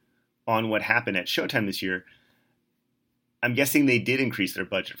theorizing on what happened at Showtime this year, I'm guessing they did increase their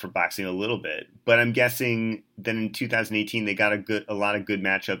budget for boxing a little bit, but I'm guessing that in 2018 they got a lot of good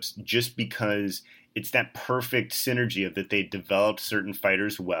matchups just because it's that perfect synergy of that they developed certain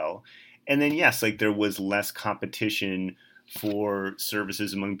fighters well. And then, yes, there was less competition for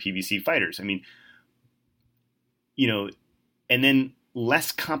services among PBC fighters. I mean, and then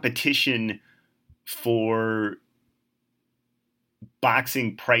less competition for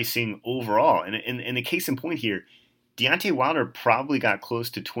boxing pricing overall. And the case in point here, Deontay Wilder probably got close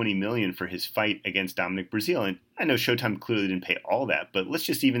to $20 million for his fight against Dominic Breazeale. And I know Showtime clearly didn't pay all that, but let's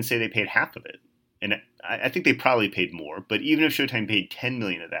just even say they paid half of it. And I think they probably paid more, but even if Showtime paid $10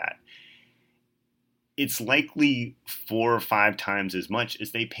 million of that, it's likely 4 or 5 times as much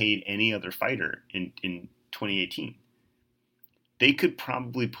as they paid any other fighter in 2018. They could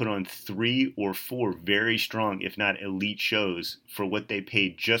probably put on 3 or 4 very strong, if not elite shows for what they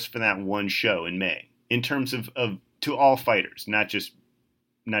paid just for that one show in May, in terms of to all fighters, not just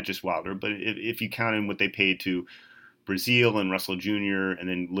Wilder, but if you count in what they paid to Breazeale and Russell Jr. and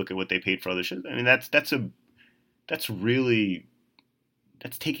then look at what they paid for other shows, I mean that's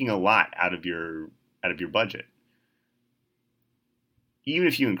taking a lot out of your budget. Even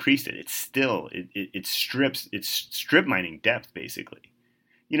if you increased it, it's still it's strip mining depth basically.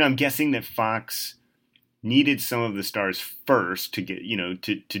 I'm guessing that Fox needed some of the stars first to get,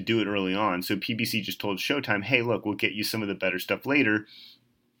 to do it early on. So PBC just told Showtime, hey, look, we'll get you some of the better stuff later.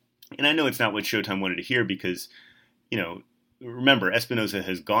 And I know it's not what Showtime wanted to hear because, remember, Espinoza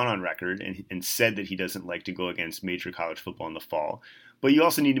has gone on record and said that he doesn't like to go against major college football in the fall. But you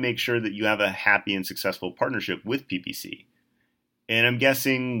also need to make sure that you have a happy and successful partnership with PBC. And I'm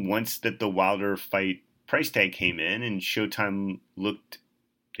guessing once that the Wilder fight price tag came in and Showtime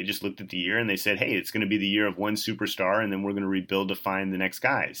they just looked at the year and they said, hey, it's going to be the year of one superstar and then we're going to rebuild to find the next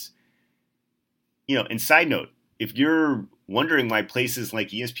guys. And side note, if you're wondering why places like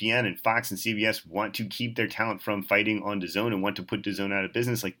ESPN and Fox and CBS want to keep their talent from fighting on DAZN and want to put DAZN out of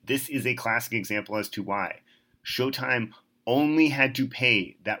business, this is a classic example as to why. Showtime only had to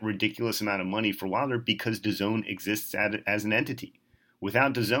pay that ridiculous amount of money for Wilder because DAZN exists as an entity.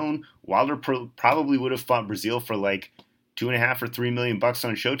 Without DAZN, Wilder probably would have fought Breazeale for $2.5 or $3 million on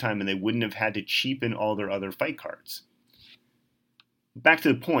Showtime, and they wouldn't have had to cheapen all their other fight cards. back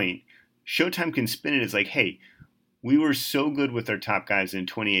to the point, Showtime can spin it as like, hey, we were so good with our top guys in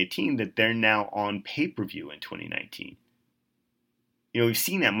 2018 that they're now on pay-per-view in 2019. We've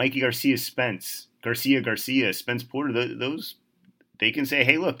seen that. Mikey Garcia, Spence Porter, those, they can say,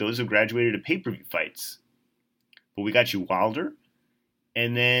 hey, look, those have graduated to pay-per-view fights. But we got you Wilder.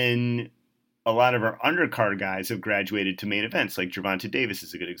 And then a lot of our undercard guys have graduated to main events, like Gervonta Davis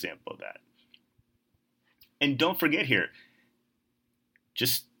is a good example of that. And don't forget here,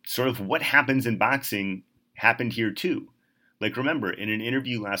 just sort of what happens in boxing happened here too. Like, remember, in an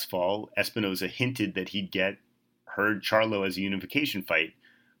interview last fall, Espinoza hinted that he'd get Hurd Charlo as a unification fight.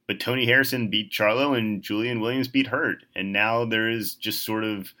 But Tony Harrison beat Charlo and Julian Williams beat Hurd. And now there is just sort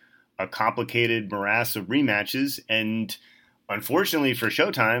of a complicated morass of rematches. And unfortunately for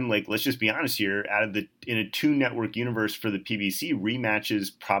Showtime, like, let's just be honest here, in a 2-network universe for the PBC,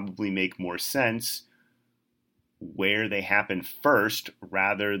 rematches probably make more sense where they happen first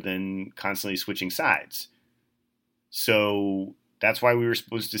rather than constantly switching sides. So that's why we were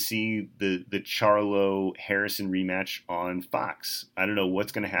supposed to see the Charlo Harrison rematch on Fox. I don't know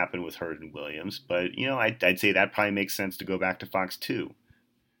what's going to happen with Hurd and Williams, but I'd say that probably makes sense to go back to Fox too.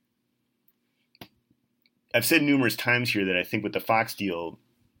 I've said numerous times here that I think with the Fox deal,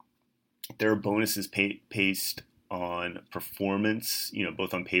 there are bonuses based on performance,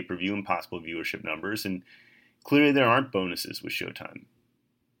 both on pay-per-view and possible viewership numbers, and clearly there aren't bonuses with Showtime.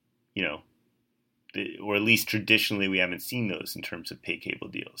 Or at least traditionally we haven't seen those in terms of pay cable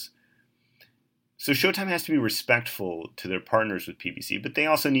deals. So Showtime has to be respectful to their partners with PBC, but they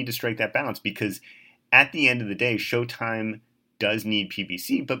also need to strike that balance because at the end of the day, Showtime does need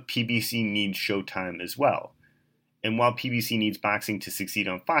PBC, but PBC needs Showtime as well. And while PBC needs boxing to succeed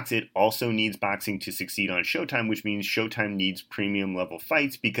on Fox, it also needs boxing to succeed on Showtime, which means Showtime needs premium level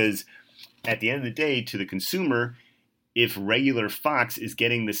fights because at the end of the day, to the consumer, if regular Fox is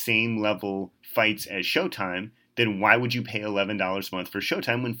getting the same level fights as Showtime, then why would you pay $11 a month for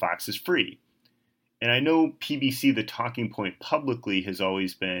Showtime when Fox is free? And I know PBC, the talking point publicly has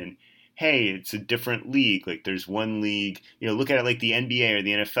always been, hey, it's a different league. Like there's one league, look at it like the NBA or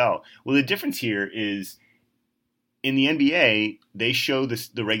the NFL. Well, the difference here is in the NBA, they show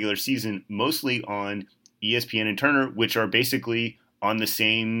the regular season mostly on ESPN and Turner, which are basically on the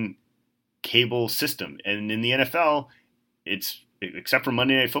same cable system. And in the NFL, it's except for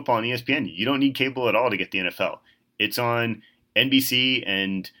Monday Night Football on ESPN, you don't need cable at all to get the NFL. It's on NBC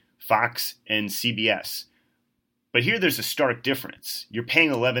and Fox and CBS. But here there's a stark difference. You're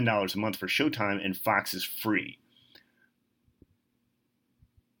paying $11 a month for Showtime and Fox is free.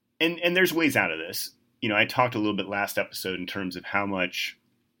 And there's ways out of this. I talked a little bit last episode in terms of how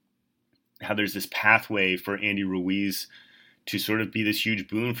there's this pathway for Andy Ruiz to sort of be this huge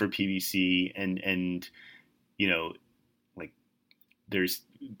boon for PBC and there's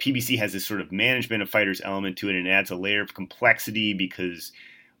PBC has this sort of management of fighters element to it, and it adds a layer of complexity because,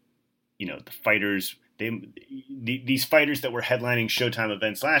 the fighters, these fighters that were headlining Showtime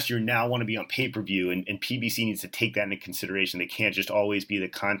events last year now want to be on pay-per-view, and PBC needs to take that into consideration. They can't just always be the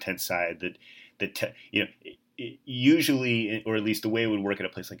content side usually, or at least the way it would work at a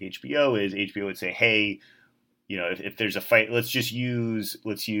place like HBO is HBO would say, hey, if there's a fight, let's use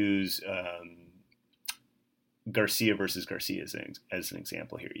Garcia versus Garcia as an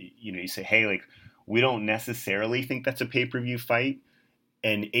example here. You say, hey, like, we don't necessarily think that's a pay-per-view fight.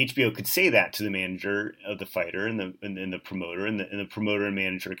 And HBO could say that to the manager of the fighter and the promoter, and the promoter and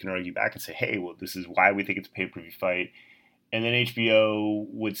manager can argue back and say, hey, well, this is why we think it's a pay-per-view fight. And then HBO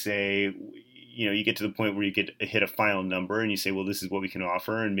would say, you get to the point where you hit a final number and you say, well, this is what we can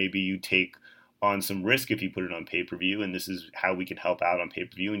offer. And maybe you take on some risk if you put it on pay-per-view, and this is how we can help out on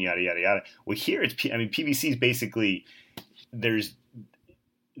pay-per-view, and yada, yada, yada. Well, here PBC is basically,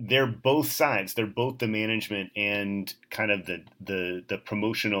 they're both sides. They're both the management and kind of the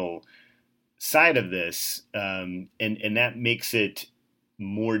promotional side of this, and that makes it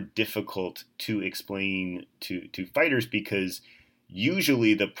more difficult to explain to fighters because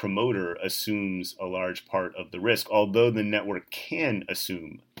usually the promoter assumes a large part of the risk, although the network can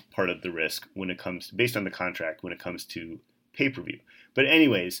assume part of the risk when it comes based on the contract when it comes to pay-per-view. But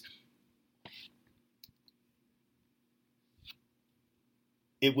anyways,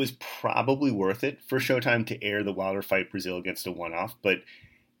 it was probably worth it for Showtime to air the Wilder fight Brazil against a one-off, but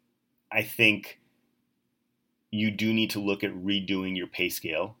I think you do need to look at redoing your pay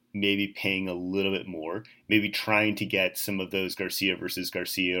scale, maybe paying a little bit more, maybe trying to get some of those Garcia versus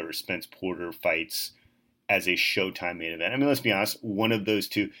Garcia or Spence Porter fights as a Showtime main event. I mean, let's be honest, one of those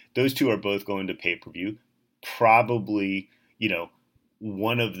two are both going to pay-per-view. Probably,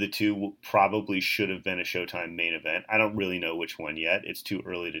 one of the two probably should have been a Showtime main event. I don't really know which one yet. It's too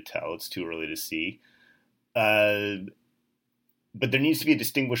early to tell. It's too early to see. But there needs to be a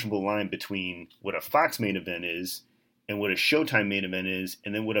distinguishable line between what a Fox main event is and what a Showtime main event is,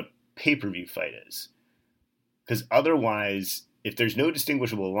 and then what a pay-per-view fight is. Because otherwise, if there's no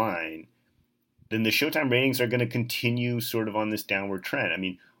distinguishable line, then the Showtime ratings are going to continue sort of on this downward trend. I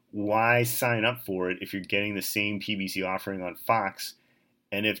mean, why sign up for it if you're getting the same PBC offering on Fox,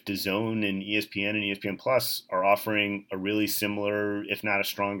 and if DAZN and ESPN Plus are offering a really similar, if not a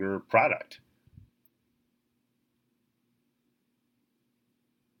stronger, product?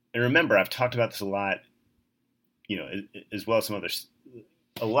 And remember, I've talked about this a lot, as well as some others.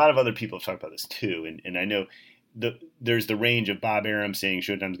 A lot of other people have talked about this too, and I know there's the range of Bob Arum saying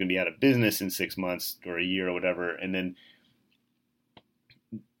Showtime's going to be out of business in 6 months or a year or whatever, and then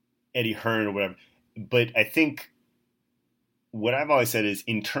Eddie Hearn or whatever. But I think what I've always said is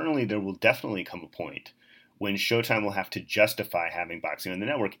internally there will definitely come a point when Showtime will have to justify having boxing on the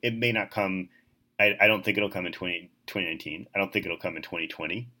network. It may not come. I don't think it'll come in 2019. I don't think it'll come in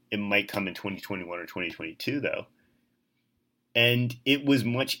 2020. It might come in 2021 or 2022 though. And it was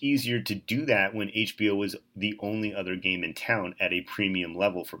much easier to do that when HBO was the only other game in town at a premium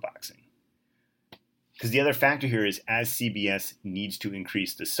level for boxing. Because the other factor here is as CBS needs to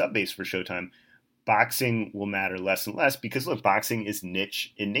increase the sub base for Showtime, boxing will matter less and less because, look, boxing is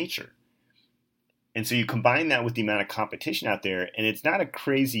niche in nature. And so you combine that with the amount of competition out there, and it's not a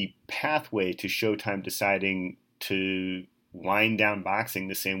crazy pathway to Showtime deciding to wind down boxing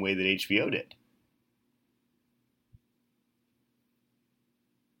the same way that HBO did.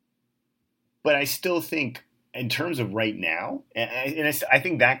 But I still think, in terms of right now, I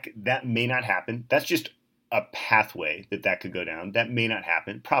think that may not happen. That's just a pathway that could go down. That may not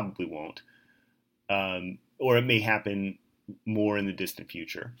happen. Probably won't. Or it may happen more in the distant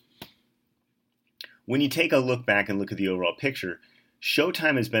future. When you take a look back and look at the overall picture,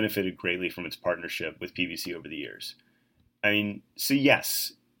 Showtime has benefited greatly from its partnership with PBC over the years. I mean, so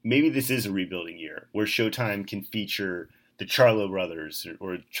yes, maybe this is a rebuilding year where Showtime can feature the Charlo brothers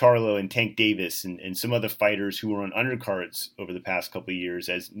or Charlo and Tank Davis and some other fighters who were on undercards over the past couple of years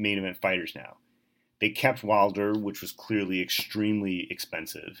as main event fighters now. They kept Wilder, which was clearly extremely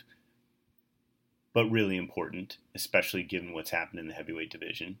expensive, but really important, especially given what's happened in the heavyweight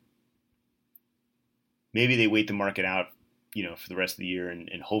division. Maybe they wait the market out, for the rest of the year,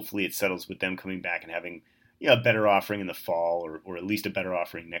 and hopefully it settles with them coming back and having, a better offering in the fall or at least a better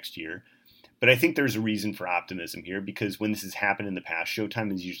offering next year. But I think there's a reason for optimism here because when this has happened in the past,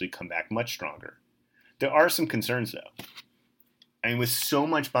 Showtime has usually come back much stronger. There are some concerns, though. I mean, with so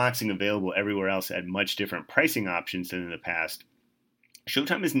much boxing available everywhere else at much different pricing options than in the past,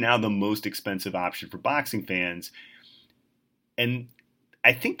 Showtime is now the most expensive option for boxing fans. And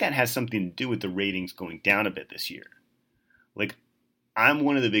I think that has something to do with the ratings going down a bit this year. Like, I'm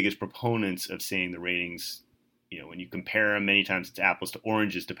one of the biggest proponents of saying the ratings, when you compare them, many times it's apples to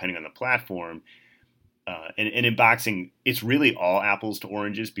oranges depending on the platform. And in boxing, it's really all apples to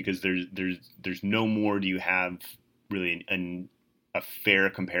oranges because there's no more do you have really a fair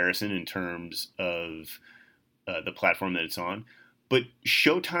comparison in terms of the platform that it's on. But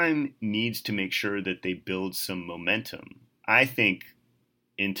Showtime needs to make sure that they build some momentum, I think,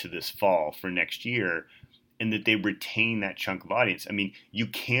 into this fall for next year, and that they retain that chunk of audience. I mean, you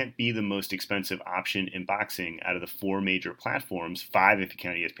can't be the most expensive option in boxing out of the 4 major platforms, 5 if you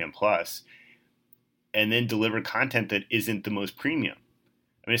count ESPN Plus, and then deliver content that isn't the most premium.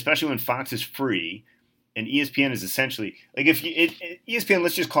 I mean, especially when Fox is free and ESPN is essentially like ESPN.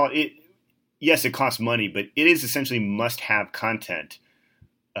 Let's just call it. Yes, it costs money, but it is essentially must-have content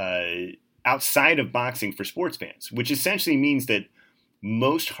outside of boxing for sports fans, which essentially means that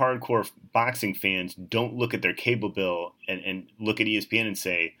most hardcore boxing fans don't look at their cable bill and look at ESPN and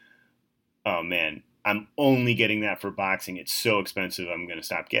say, oh man, I'm only getting that for boxing. It's so expensive. I'm going to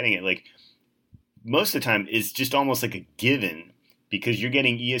stop getting it. Like most of the time it's just almost like a given because you're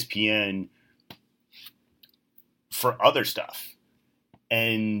getting ESPN for other stuff.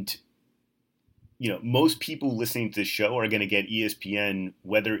 And, most people listening to this show are going to get ESPN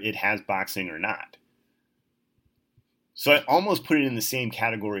whether it has boxing or not. So I almost put it in the same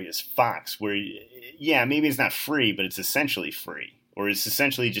category as Fox, where, yeah, maybe it's not free, but it's essentially free. Or it's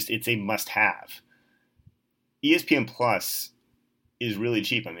essentially it's a must-have. ESPN Plus is really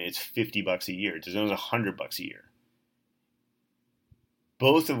cheap. I mean, it's $50 a year. DAZN is $100 a year.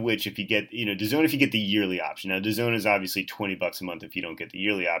 Both of which, if you get, DAZN if you get the yearly option. Now, DAZN is obviously $20 a month if you don't get the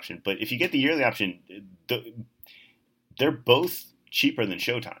yearly option. But if you get the yearly option, they're both cheaper than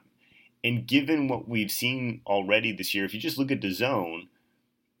Showtime. And given what we've seen already this year, if you just look at DAZN,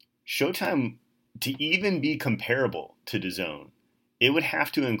 Showtime, to even be comparable to DAZN, it would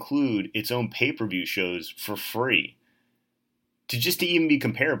have to include its own pay-per-view shows for free to even be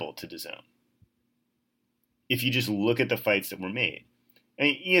comparable to DAZN. If you just look at the fights that were made. I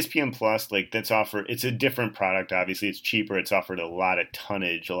mean, ESPN Plus, it's a different product, obviously. It's cheaper. It's offered a lot of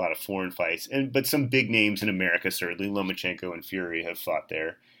tonnage, a lot of foreign fights. But some big names in America, certainly. Lomachenko and Fury have fought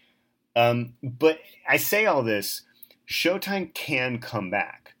there. But I say all this, Showtime can come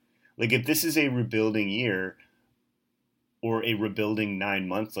back. Like, if this is a rebuilding year, or a rebuilding 9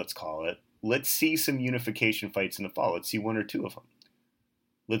 months, let's call it, let's see some unification fights in the fall. Let's see 1 or 2 of them.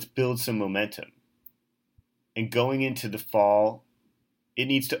 Let's build some momentum. And going into the fall, it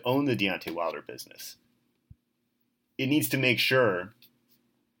needs to own the Deontay Wilder business. It needs to make sure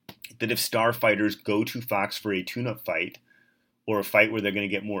that if star fighters go to Fox for a tune-up fight, or a fight where they're going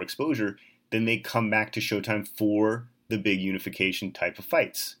to get more exposure, then they come back to Showtime for the big unification type of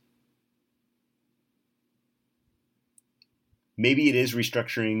fights. Maybe it is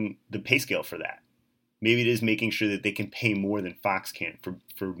restructuring the pay scale for that. Maybe it is making sure that they can pay more than Fox can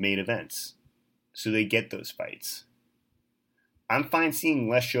for main events, so they get those fights. I'm fine seeing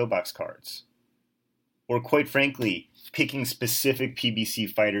less Showbox cards. Or quite frankly, picking specific PBC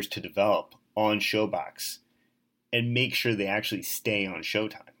fighters to develop on Showbox and make sure they actually stay on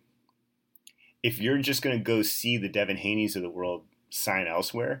Showtime. If you're just going to go see the Devin Haney's of the world sign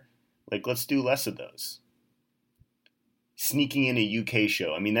elsewhere, let's do less of those. Sneaking in a UK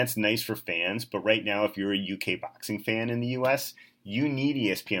show, I mean, that's nice for fans, but right now, if you're a UK boxing fan in the US, you need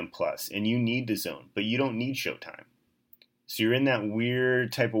ESPN Plus and you need DAZN, but you don't need Showtime. So you're in that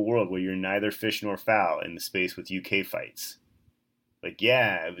weird type of world where you're neither fish nor fowl in the space with UK fights.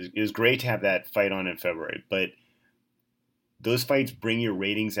 It was great to have that fight on in February, but those fights bring your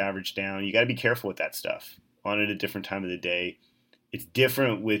ratings average down. You got to be careful with that stuff. On at a different time of the day. It's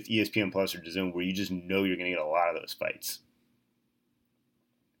different with ESPN Plus or DAZN where you just know you're going to get a lot of those fights.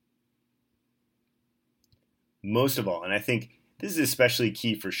 Most of all, and I think this is especially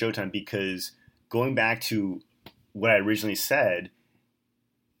key for Showtime because going back to what I originally said,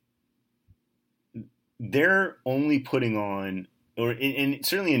 they're only putting on, and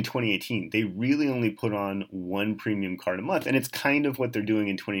certainly in 2018, they really only put on 1 premium card a month. And it's kind of what they're doing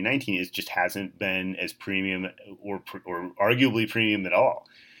in 2019. It just hasn't been as premium or arguably premium at all.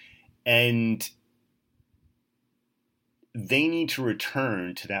 And they need to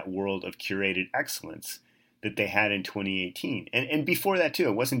return to that world of curated excellence that they had in 2018. And before that too,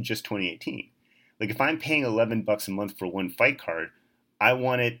 it wasn't just 2018. If I'm paying $11 a month for 1 fight card, I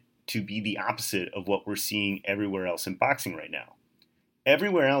want it to be the opposite of what we're seeing everywhere else in boxing right now.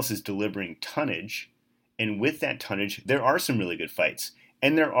 Everywhere else is delivering tonnage, and with that tonnage, there are some really good fights,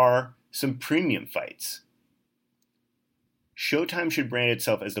 and there are some premium fights. Showtime should brand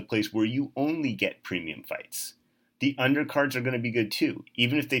itself as the place where you only get premium fights. The undercards are going to be good too,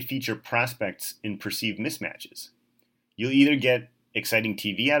 even if they feature prospects in perceived mismatches. You'll either get exciting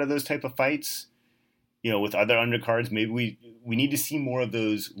TV out of those type of fights, with other undercards. Maybe we need to see more of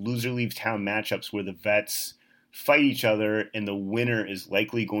those loser leaves town matchups where the vets fight each other and the winner is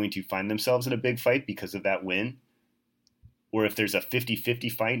likely going to find themselves in a big fight because of that win. Or if there's a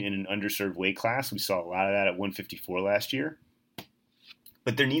 50-50 fight in an underserved weight class, we saw a lot of that at 154 last year.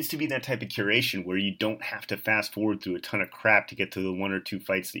 But there needs to be that type of curation where you don't have to fast forward through a ton of crap to get to the 1 or 2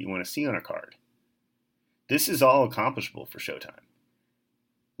 fights that you want to see on a card. This is all accomplishable for Showtime.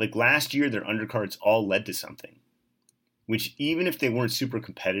 Last year, their undercards all led to something, which even if they weren't super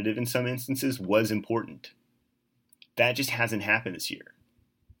competitive in some instances, was important. That just hasn't happened this year.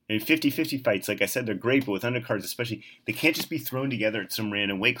 And 50-50 fights, like I said, they're great, but with undercards especially, they can't just be thrown together at some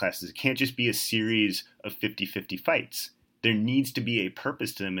random weight classes. It can't just be a series of 50-50 fights. There needs to be a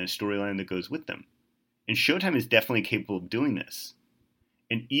purpose to them and a storyline that goes with them. And Showtime is definitely capable of doing this.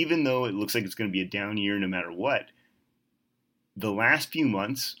 And even though it looks like it's going to be a down year no matter what, the last few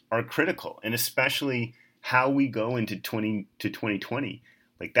months are critical, and especially how we go into 2020.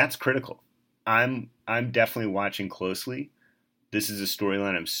 That's critical. I'm definitely watching closely. This is a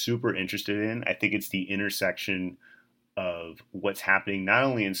storyline I'm super interested in. I think it's the intersection of what's happening not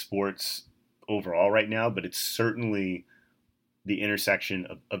only in sports overall right now, but it's certainly the intersection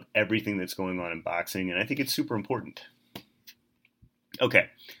of everything that's going on in boxing, and I think it's super important. Okay.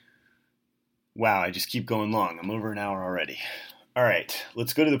 Wow, I just keep going long. I'm over an hour already. All right,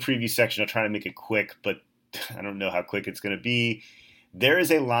 let's go to the preview section. I'll try to make it quick, but I don't know how quick it's going to be. There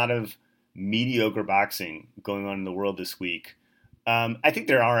is a lot of mediocre boxing going on in the world this week. I think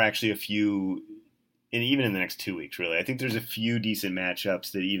there are actually a few and even in the next 2 weeks, really. I think there's a few decent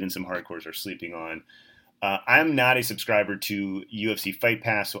matchups that even some hardcores are sleeping on. I'm not a subscriber to UFC Fight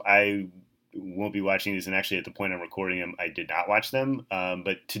Pass, so I won't be watching these. And actually, at the point I'm recording them, I did not watch them.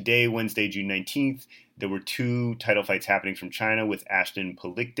 But today, Wednesday, June 19th, there were 2 title fights happening from China with Ashton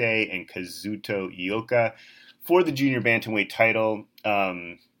Palikte and Kazuto Ioka. For the junior bantamweight title,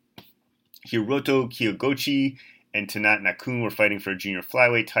 Hiroto Kiyoguchi and Tanat Nakun were fighting for a junior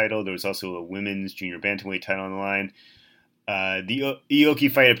flyweight title. There was also a women's junior bantamweight title on the line. The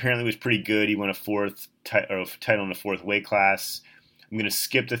Ioki fight apparently was pretty good. He won a title in a 4th weight class. I'm going to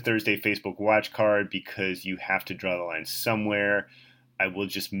skip the Thursday Facebook watch card because you have to draw the line somewhere. I will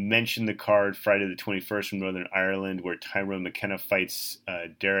just mention the card Friday the 21st from Northern Ireland, where Tyrone McKenna fights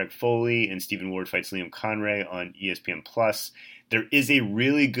Derek Foley and Stephen Ward fights Liam Conray on ESPN+. There is a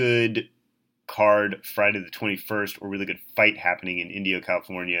really good card Friday the 21st, or really good fight happening in Indio,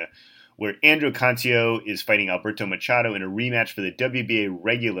 California, where Andrew Cancio is fighting Alberto Machado in a rematch for the WBA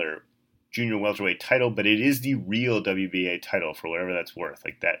regular junior welterweight title, but it is the real WBA title for whatever that's worth.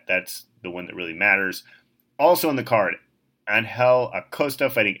 Like that's the one that really matters. Also on the card, Angel Acosta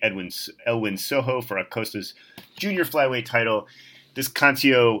fighting Elwin Soho for Acosta's junior flyweight title. This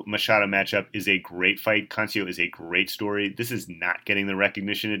Cancio-Machado matchup is a great fight. Cancio is a great story. This is not getting the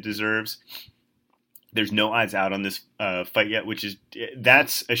recognition it deserves. There's no odds out on this fight yet,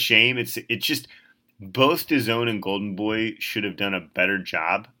 that's a shame. It's just both DAZN and Golden Boy should have done a better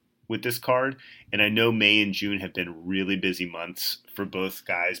job with this card. And I know May and June have been really busy months for both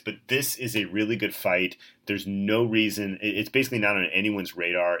guys, but this is a really good fight. There's no reason. It's basically not on anyone's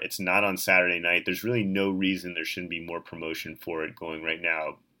radar. It's not on Saturday night. There's really no reason there shouldn't be more promotion for it going right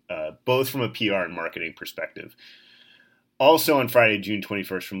now, both from a PR and marketing perspective. Also on Friday, June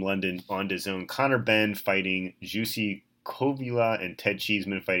 21st from London on DAZN, Conor Benn fighting Jussi Kovila and Ted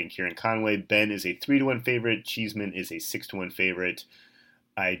Cheeseman fighting Kieran Conway. Benn is a 3-1 favorite. Cheeseman is a 6-1 favorite.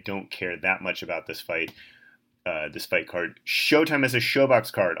 I don't care that much about this fight card. Showtime has a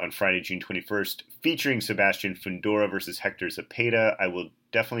Showbox card on Friday, June 21st, featuring Sebastian Fundora versus Hector Zepeda. I will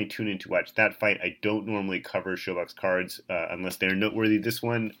definitely tune in to watch that fight. I don't normally cover Showbox cards unless they're noteworthy. This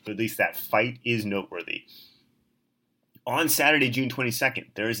one, at least that fight, is noteworthy. On Saturday, June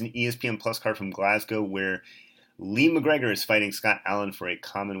 22nd, there is an ESPN Plus card from Glasgow where Lee McGregor is fighting Scott Allen for a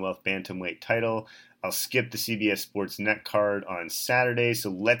Commonwealth Bantamweight title. I'll skip the CBS Sports Net card on Saturday,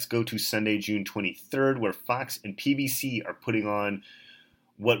 so let's go to Sunday, June 23rd, where Fox and PBC are putting on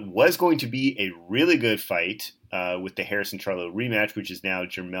what was going to be a really good fight with the Harrison Charlo rematch, which is now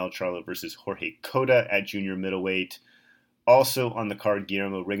Jermell Charlo versus Jorge Cota at junior middleweight. Also on the card,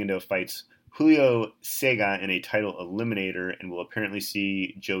 Guillermo Rigondeaux fights Julio Sega in a title eliminator, and we'll apparently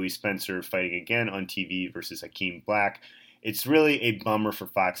see Joey Spencer fighting again on TV versus Hakeem Black. It's really a bummer for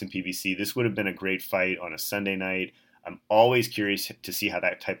Fox and PBC. This would have been a great fight on a Sunday night. I'm always curious to see how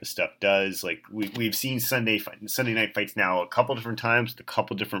that type of stuff does. Like we've seen Sunday night fights now a couple different times, with a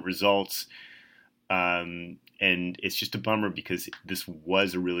couple different results, and it's just a bummer because this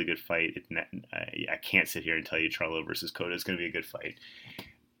was a really good fight. I can't sit here and tell you Charlo versus Cota is going to be a good fight.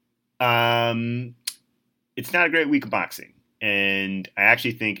 It's not a great week of boxing, and I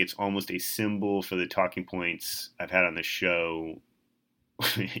actually think it's almost a symbol for the talking points I've had on the show,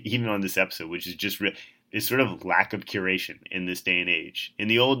 even on this episode, which is just this sort of lack of curation in this day and age. In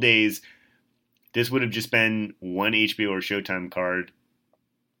the old days, this would have just been one HBO or Showtime card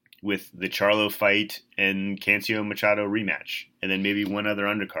with the Charlo fight and Cancio Machado rematch, and then maybe one other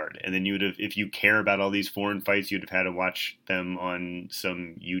undercard. And then you would have, if you care about all these foreign fights, you'd have had to watch them on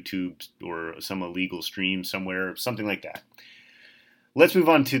some YouTube or some illegal stream somewhere, something like that. Let's move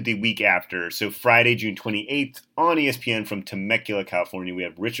on to the week after. So Friday, June 28th, on ESPN from Temecula, California, we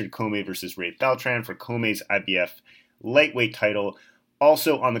have Richard Comey versus Ray Beltran for Comey's IBF lightweight title.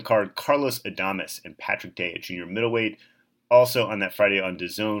 Also on the card, Carlos Adames and Patrick Day at junior middleweight. Also on that Friday on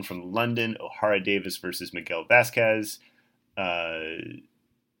DAZN from London, O'Hara Davis versus Miguel Vasquez. That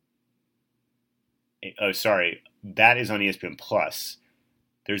is on ESPN Plus.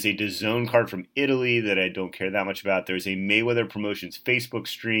 There's a DAZN card from Italy that I don't care that much about. There's a Mayweather Promotions Facebook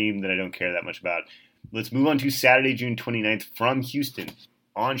stream that I don't care that much about. Let's move on to Saturday, June 29th from Houston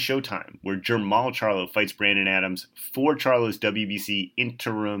on Showtime, where Jermall Charlo fights Brandon Adams for Charlo's WBC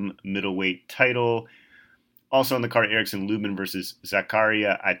interim middleweight title. Also on the card, Erickson Lubin versus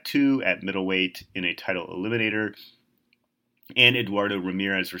Zakaria Atu at middleweight in a title eliminator. And Eduardo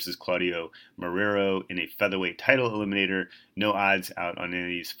Ramirez versus Claudio Marrero in a featherweight title eliminator. No odds out on any of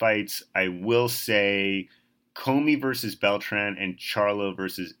these fights. I will say Comey versus Beltran and Charlo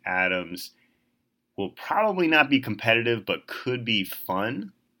versus Adams will probably not be competitive, but could be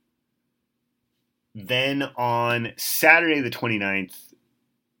fun. Then on Saturday the 29th,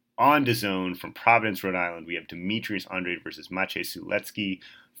 on DAZN from Providence, Rhode Island, we have Demetrius Andrade versus Maciej Sulecki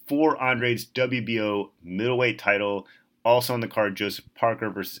for Andrade's WBO middleweight title. Also on the card, Joseph Parker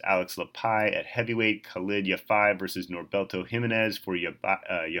versus Alex Lapai at heavyweight, Khalid Yafai versus Norberto Jimenez for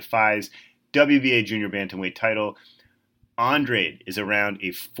Yafai's WBA junior bantamweight title. Andrade is around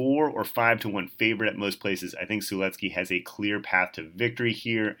a 4 or 5-1 favorite at most places. I think Sulecki has a clear path to victory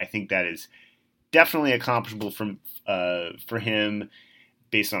here. I think that is definitely accomplishable for him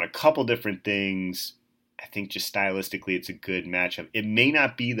based on a couple different things. I think just stylistically it's a good matchup. It may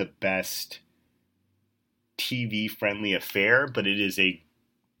not be the best TV-friendly affair, but it is a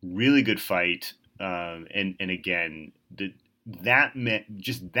really good fight. And again, that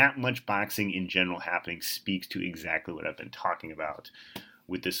much boxing in general happening speaks to exactly what I've been talking about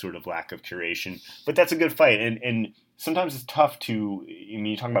with this sort of lack of curation. But that's a good fight. And sometimes it's tough to, I mean,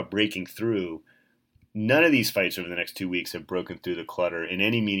 you're talking about breaking through. None of these fights over the next 2 weeks have broken through the clutter in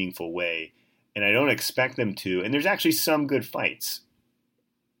any meaningful way. And I don't expect them to. And there's actually some good fights.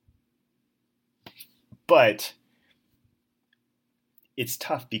 But it's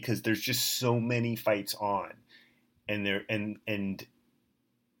tough because there's just so many fights on. And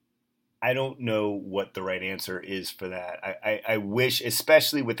I don't know what the right answer is for that. I wish,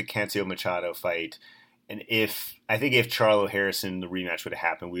 especially with the Cancio Machado fight, and I think if Charlo Harrison, the rematch would have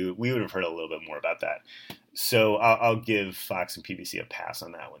happened, we would have heard a little bit more about that. So I'll give Fox and PBC a pass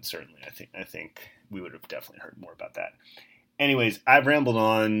on that one. Certainly, I think we would have definitely heard more about that. Anyways, I've rambled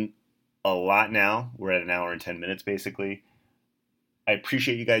on a lot now. We're at an hour and 10 minutes basically. I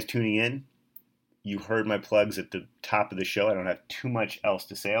appreciate you guys tuning in. You heard my plugs at the top of the show. I don't have too much else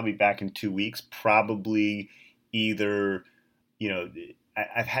to say. I'll be back in 2 weeks. Probably either,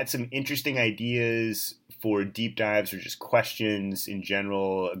 I've had some interesting ideas for deep dives or just questions in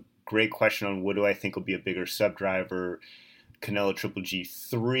general. A great question on what do I think will be a bigger sub-driver, Canelo Triple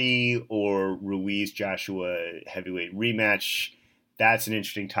G3 or Ruiz Joshua heavyweight rematch. That's an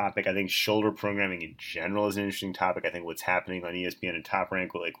interesting topic. I think shoulder programming in general is an interesting topic. I think what's happening on ESPN and Top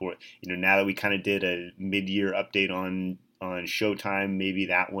Rank, now that we kind of did a mid-year update on Showtime, maybe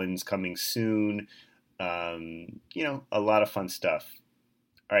that one's coming soon. A lot of fun stuff.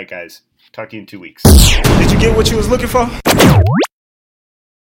 All right, guys. Talk to you in 2 weeks. Did you get what you was looking for?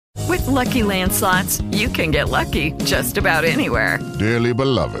 With Lucky Land Slots, you can get lucky just about anywhere. Dearly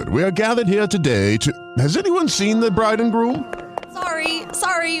beloved, we are gathered here today to... Has anyone seen the bride and groom?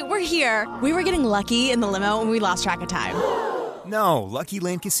 Sorry, we're here. We were getting lucky in the limo and we lost track of time. No, Lucky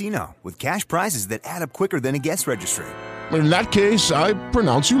Land Casino, with cash prizes that add up quicker than a guest registry. In that case, I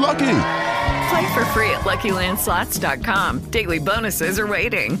pronounce you lucky. Play for free at LuckyLandSlots.com. Daily bonuses are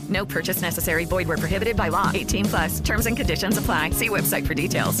waiting. No purchase necessary. Void where prohibited by law. 18+. Terms and conditions apply. See website for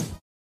details.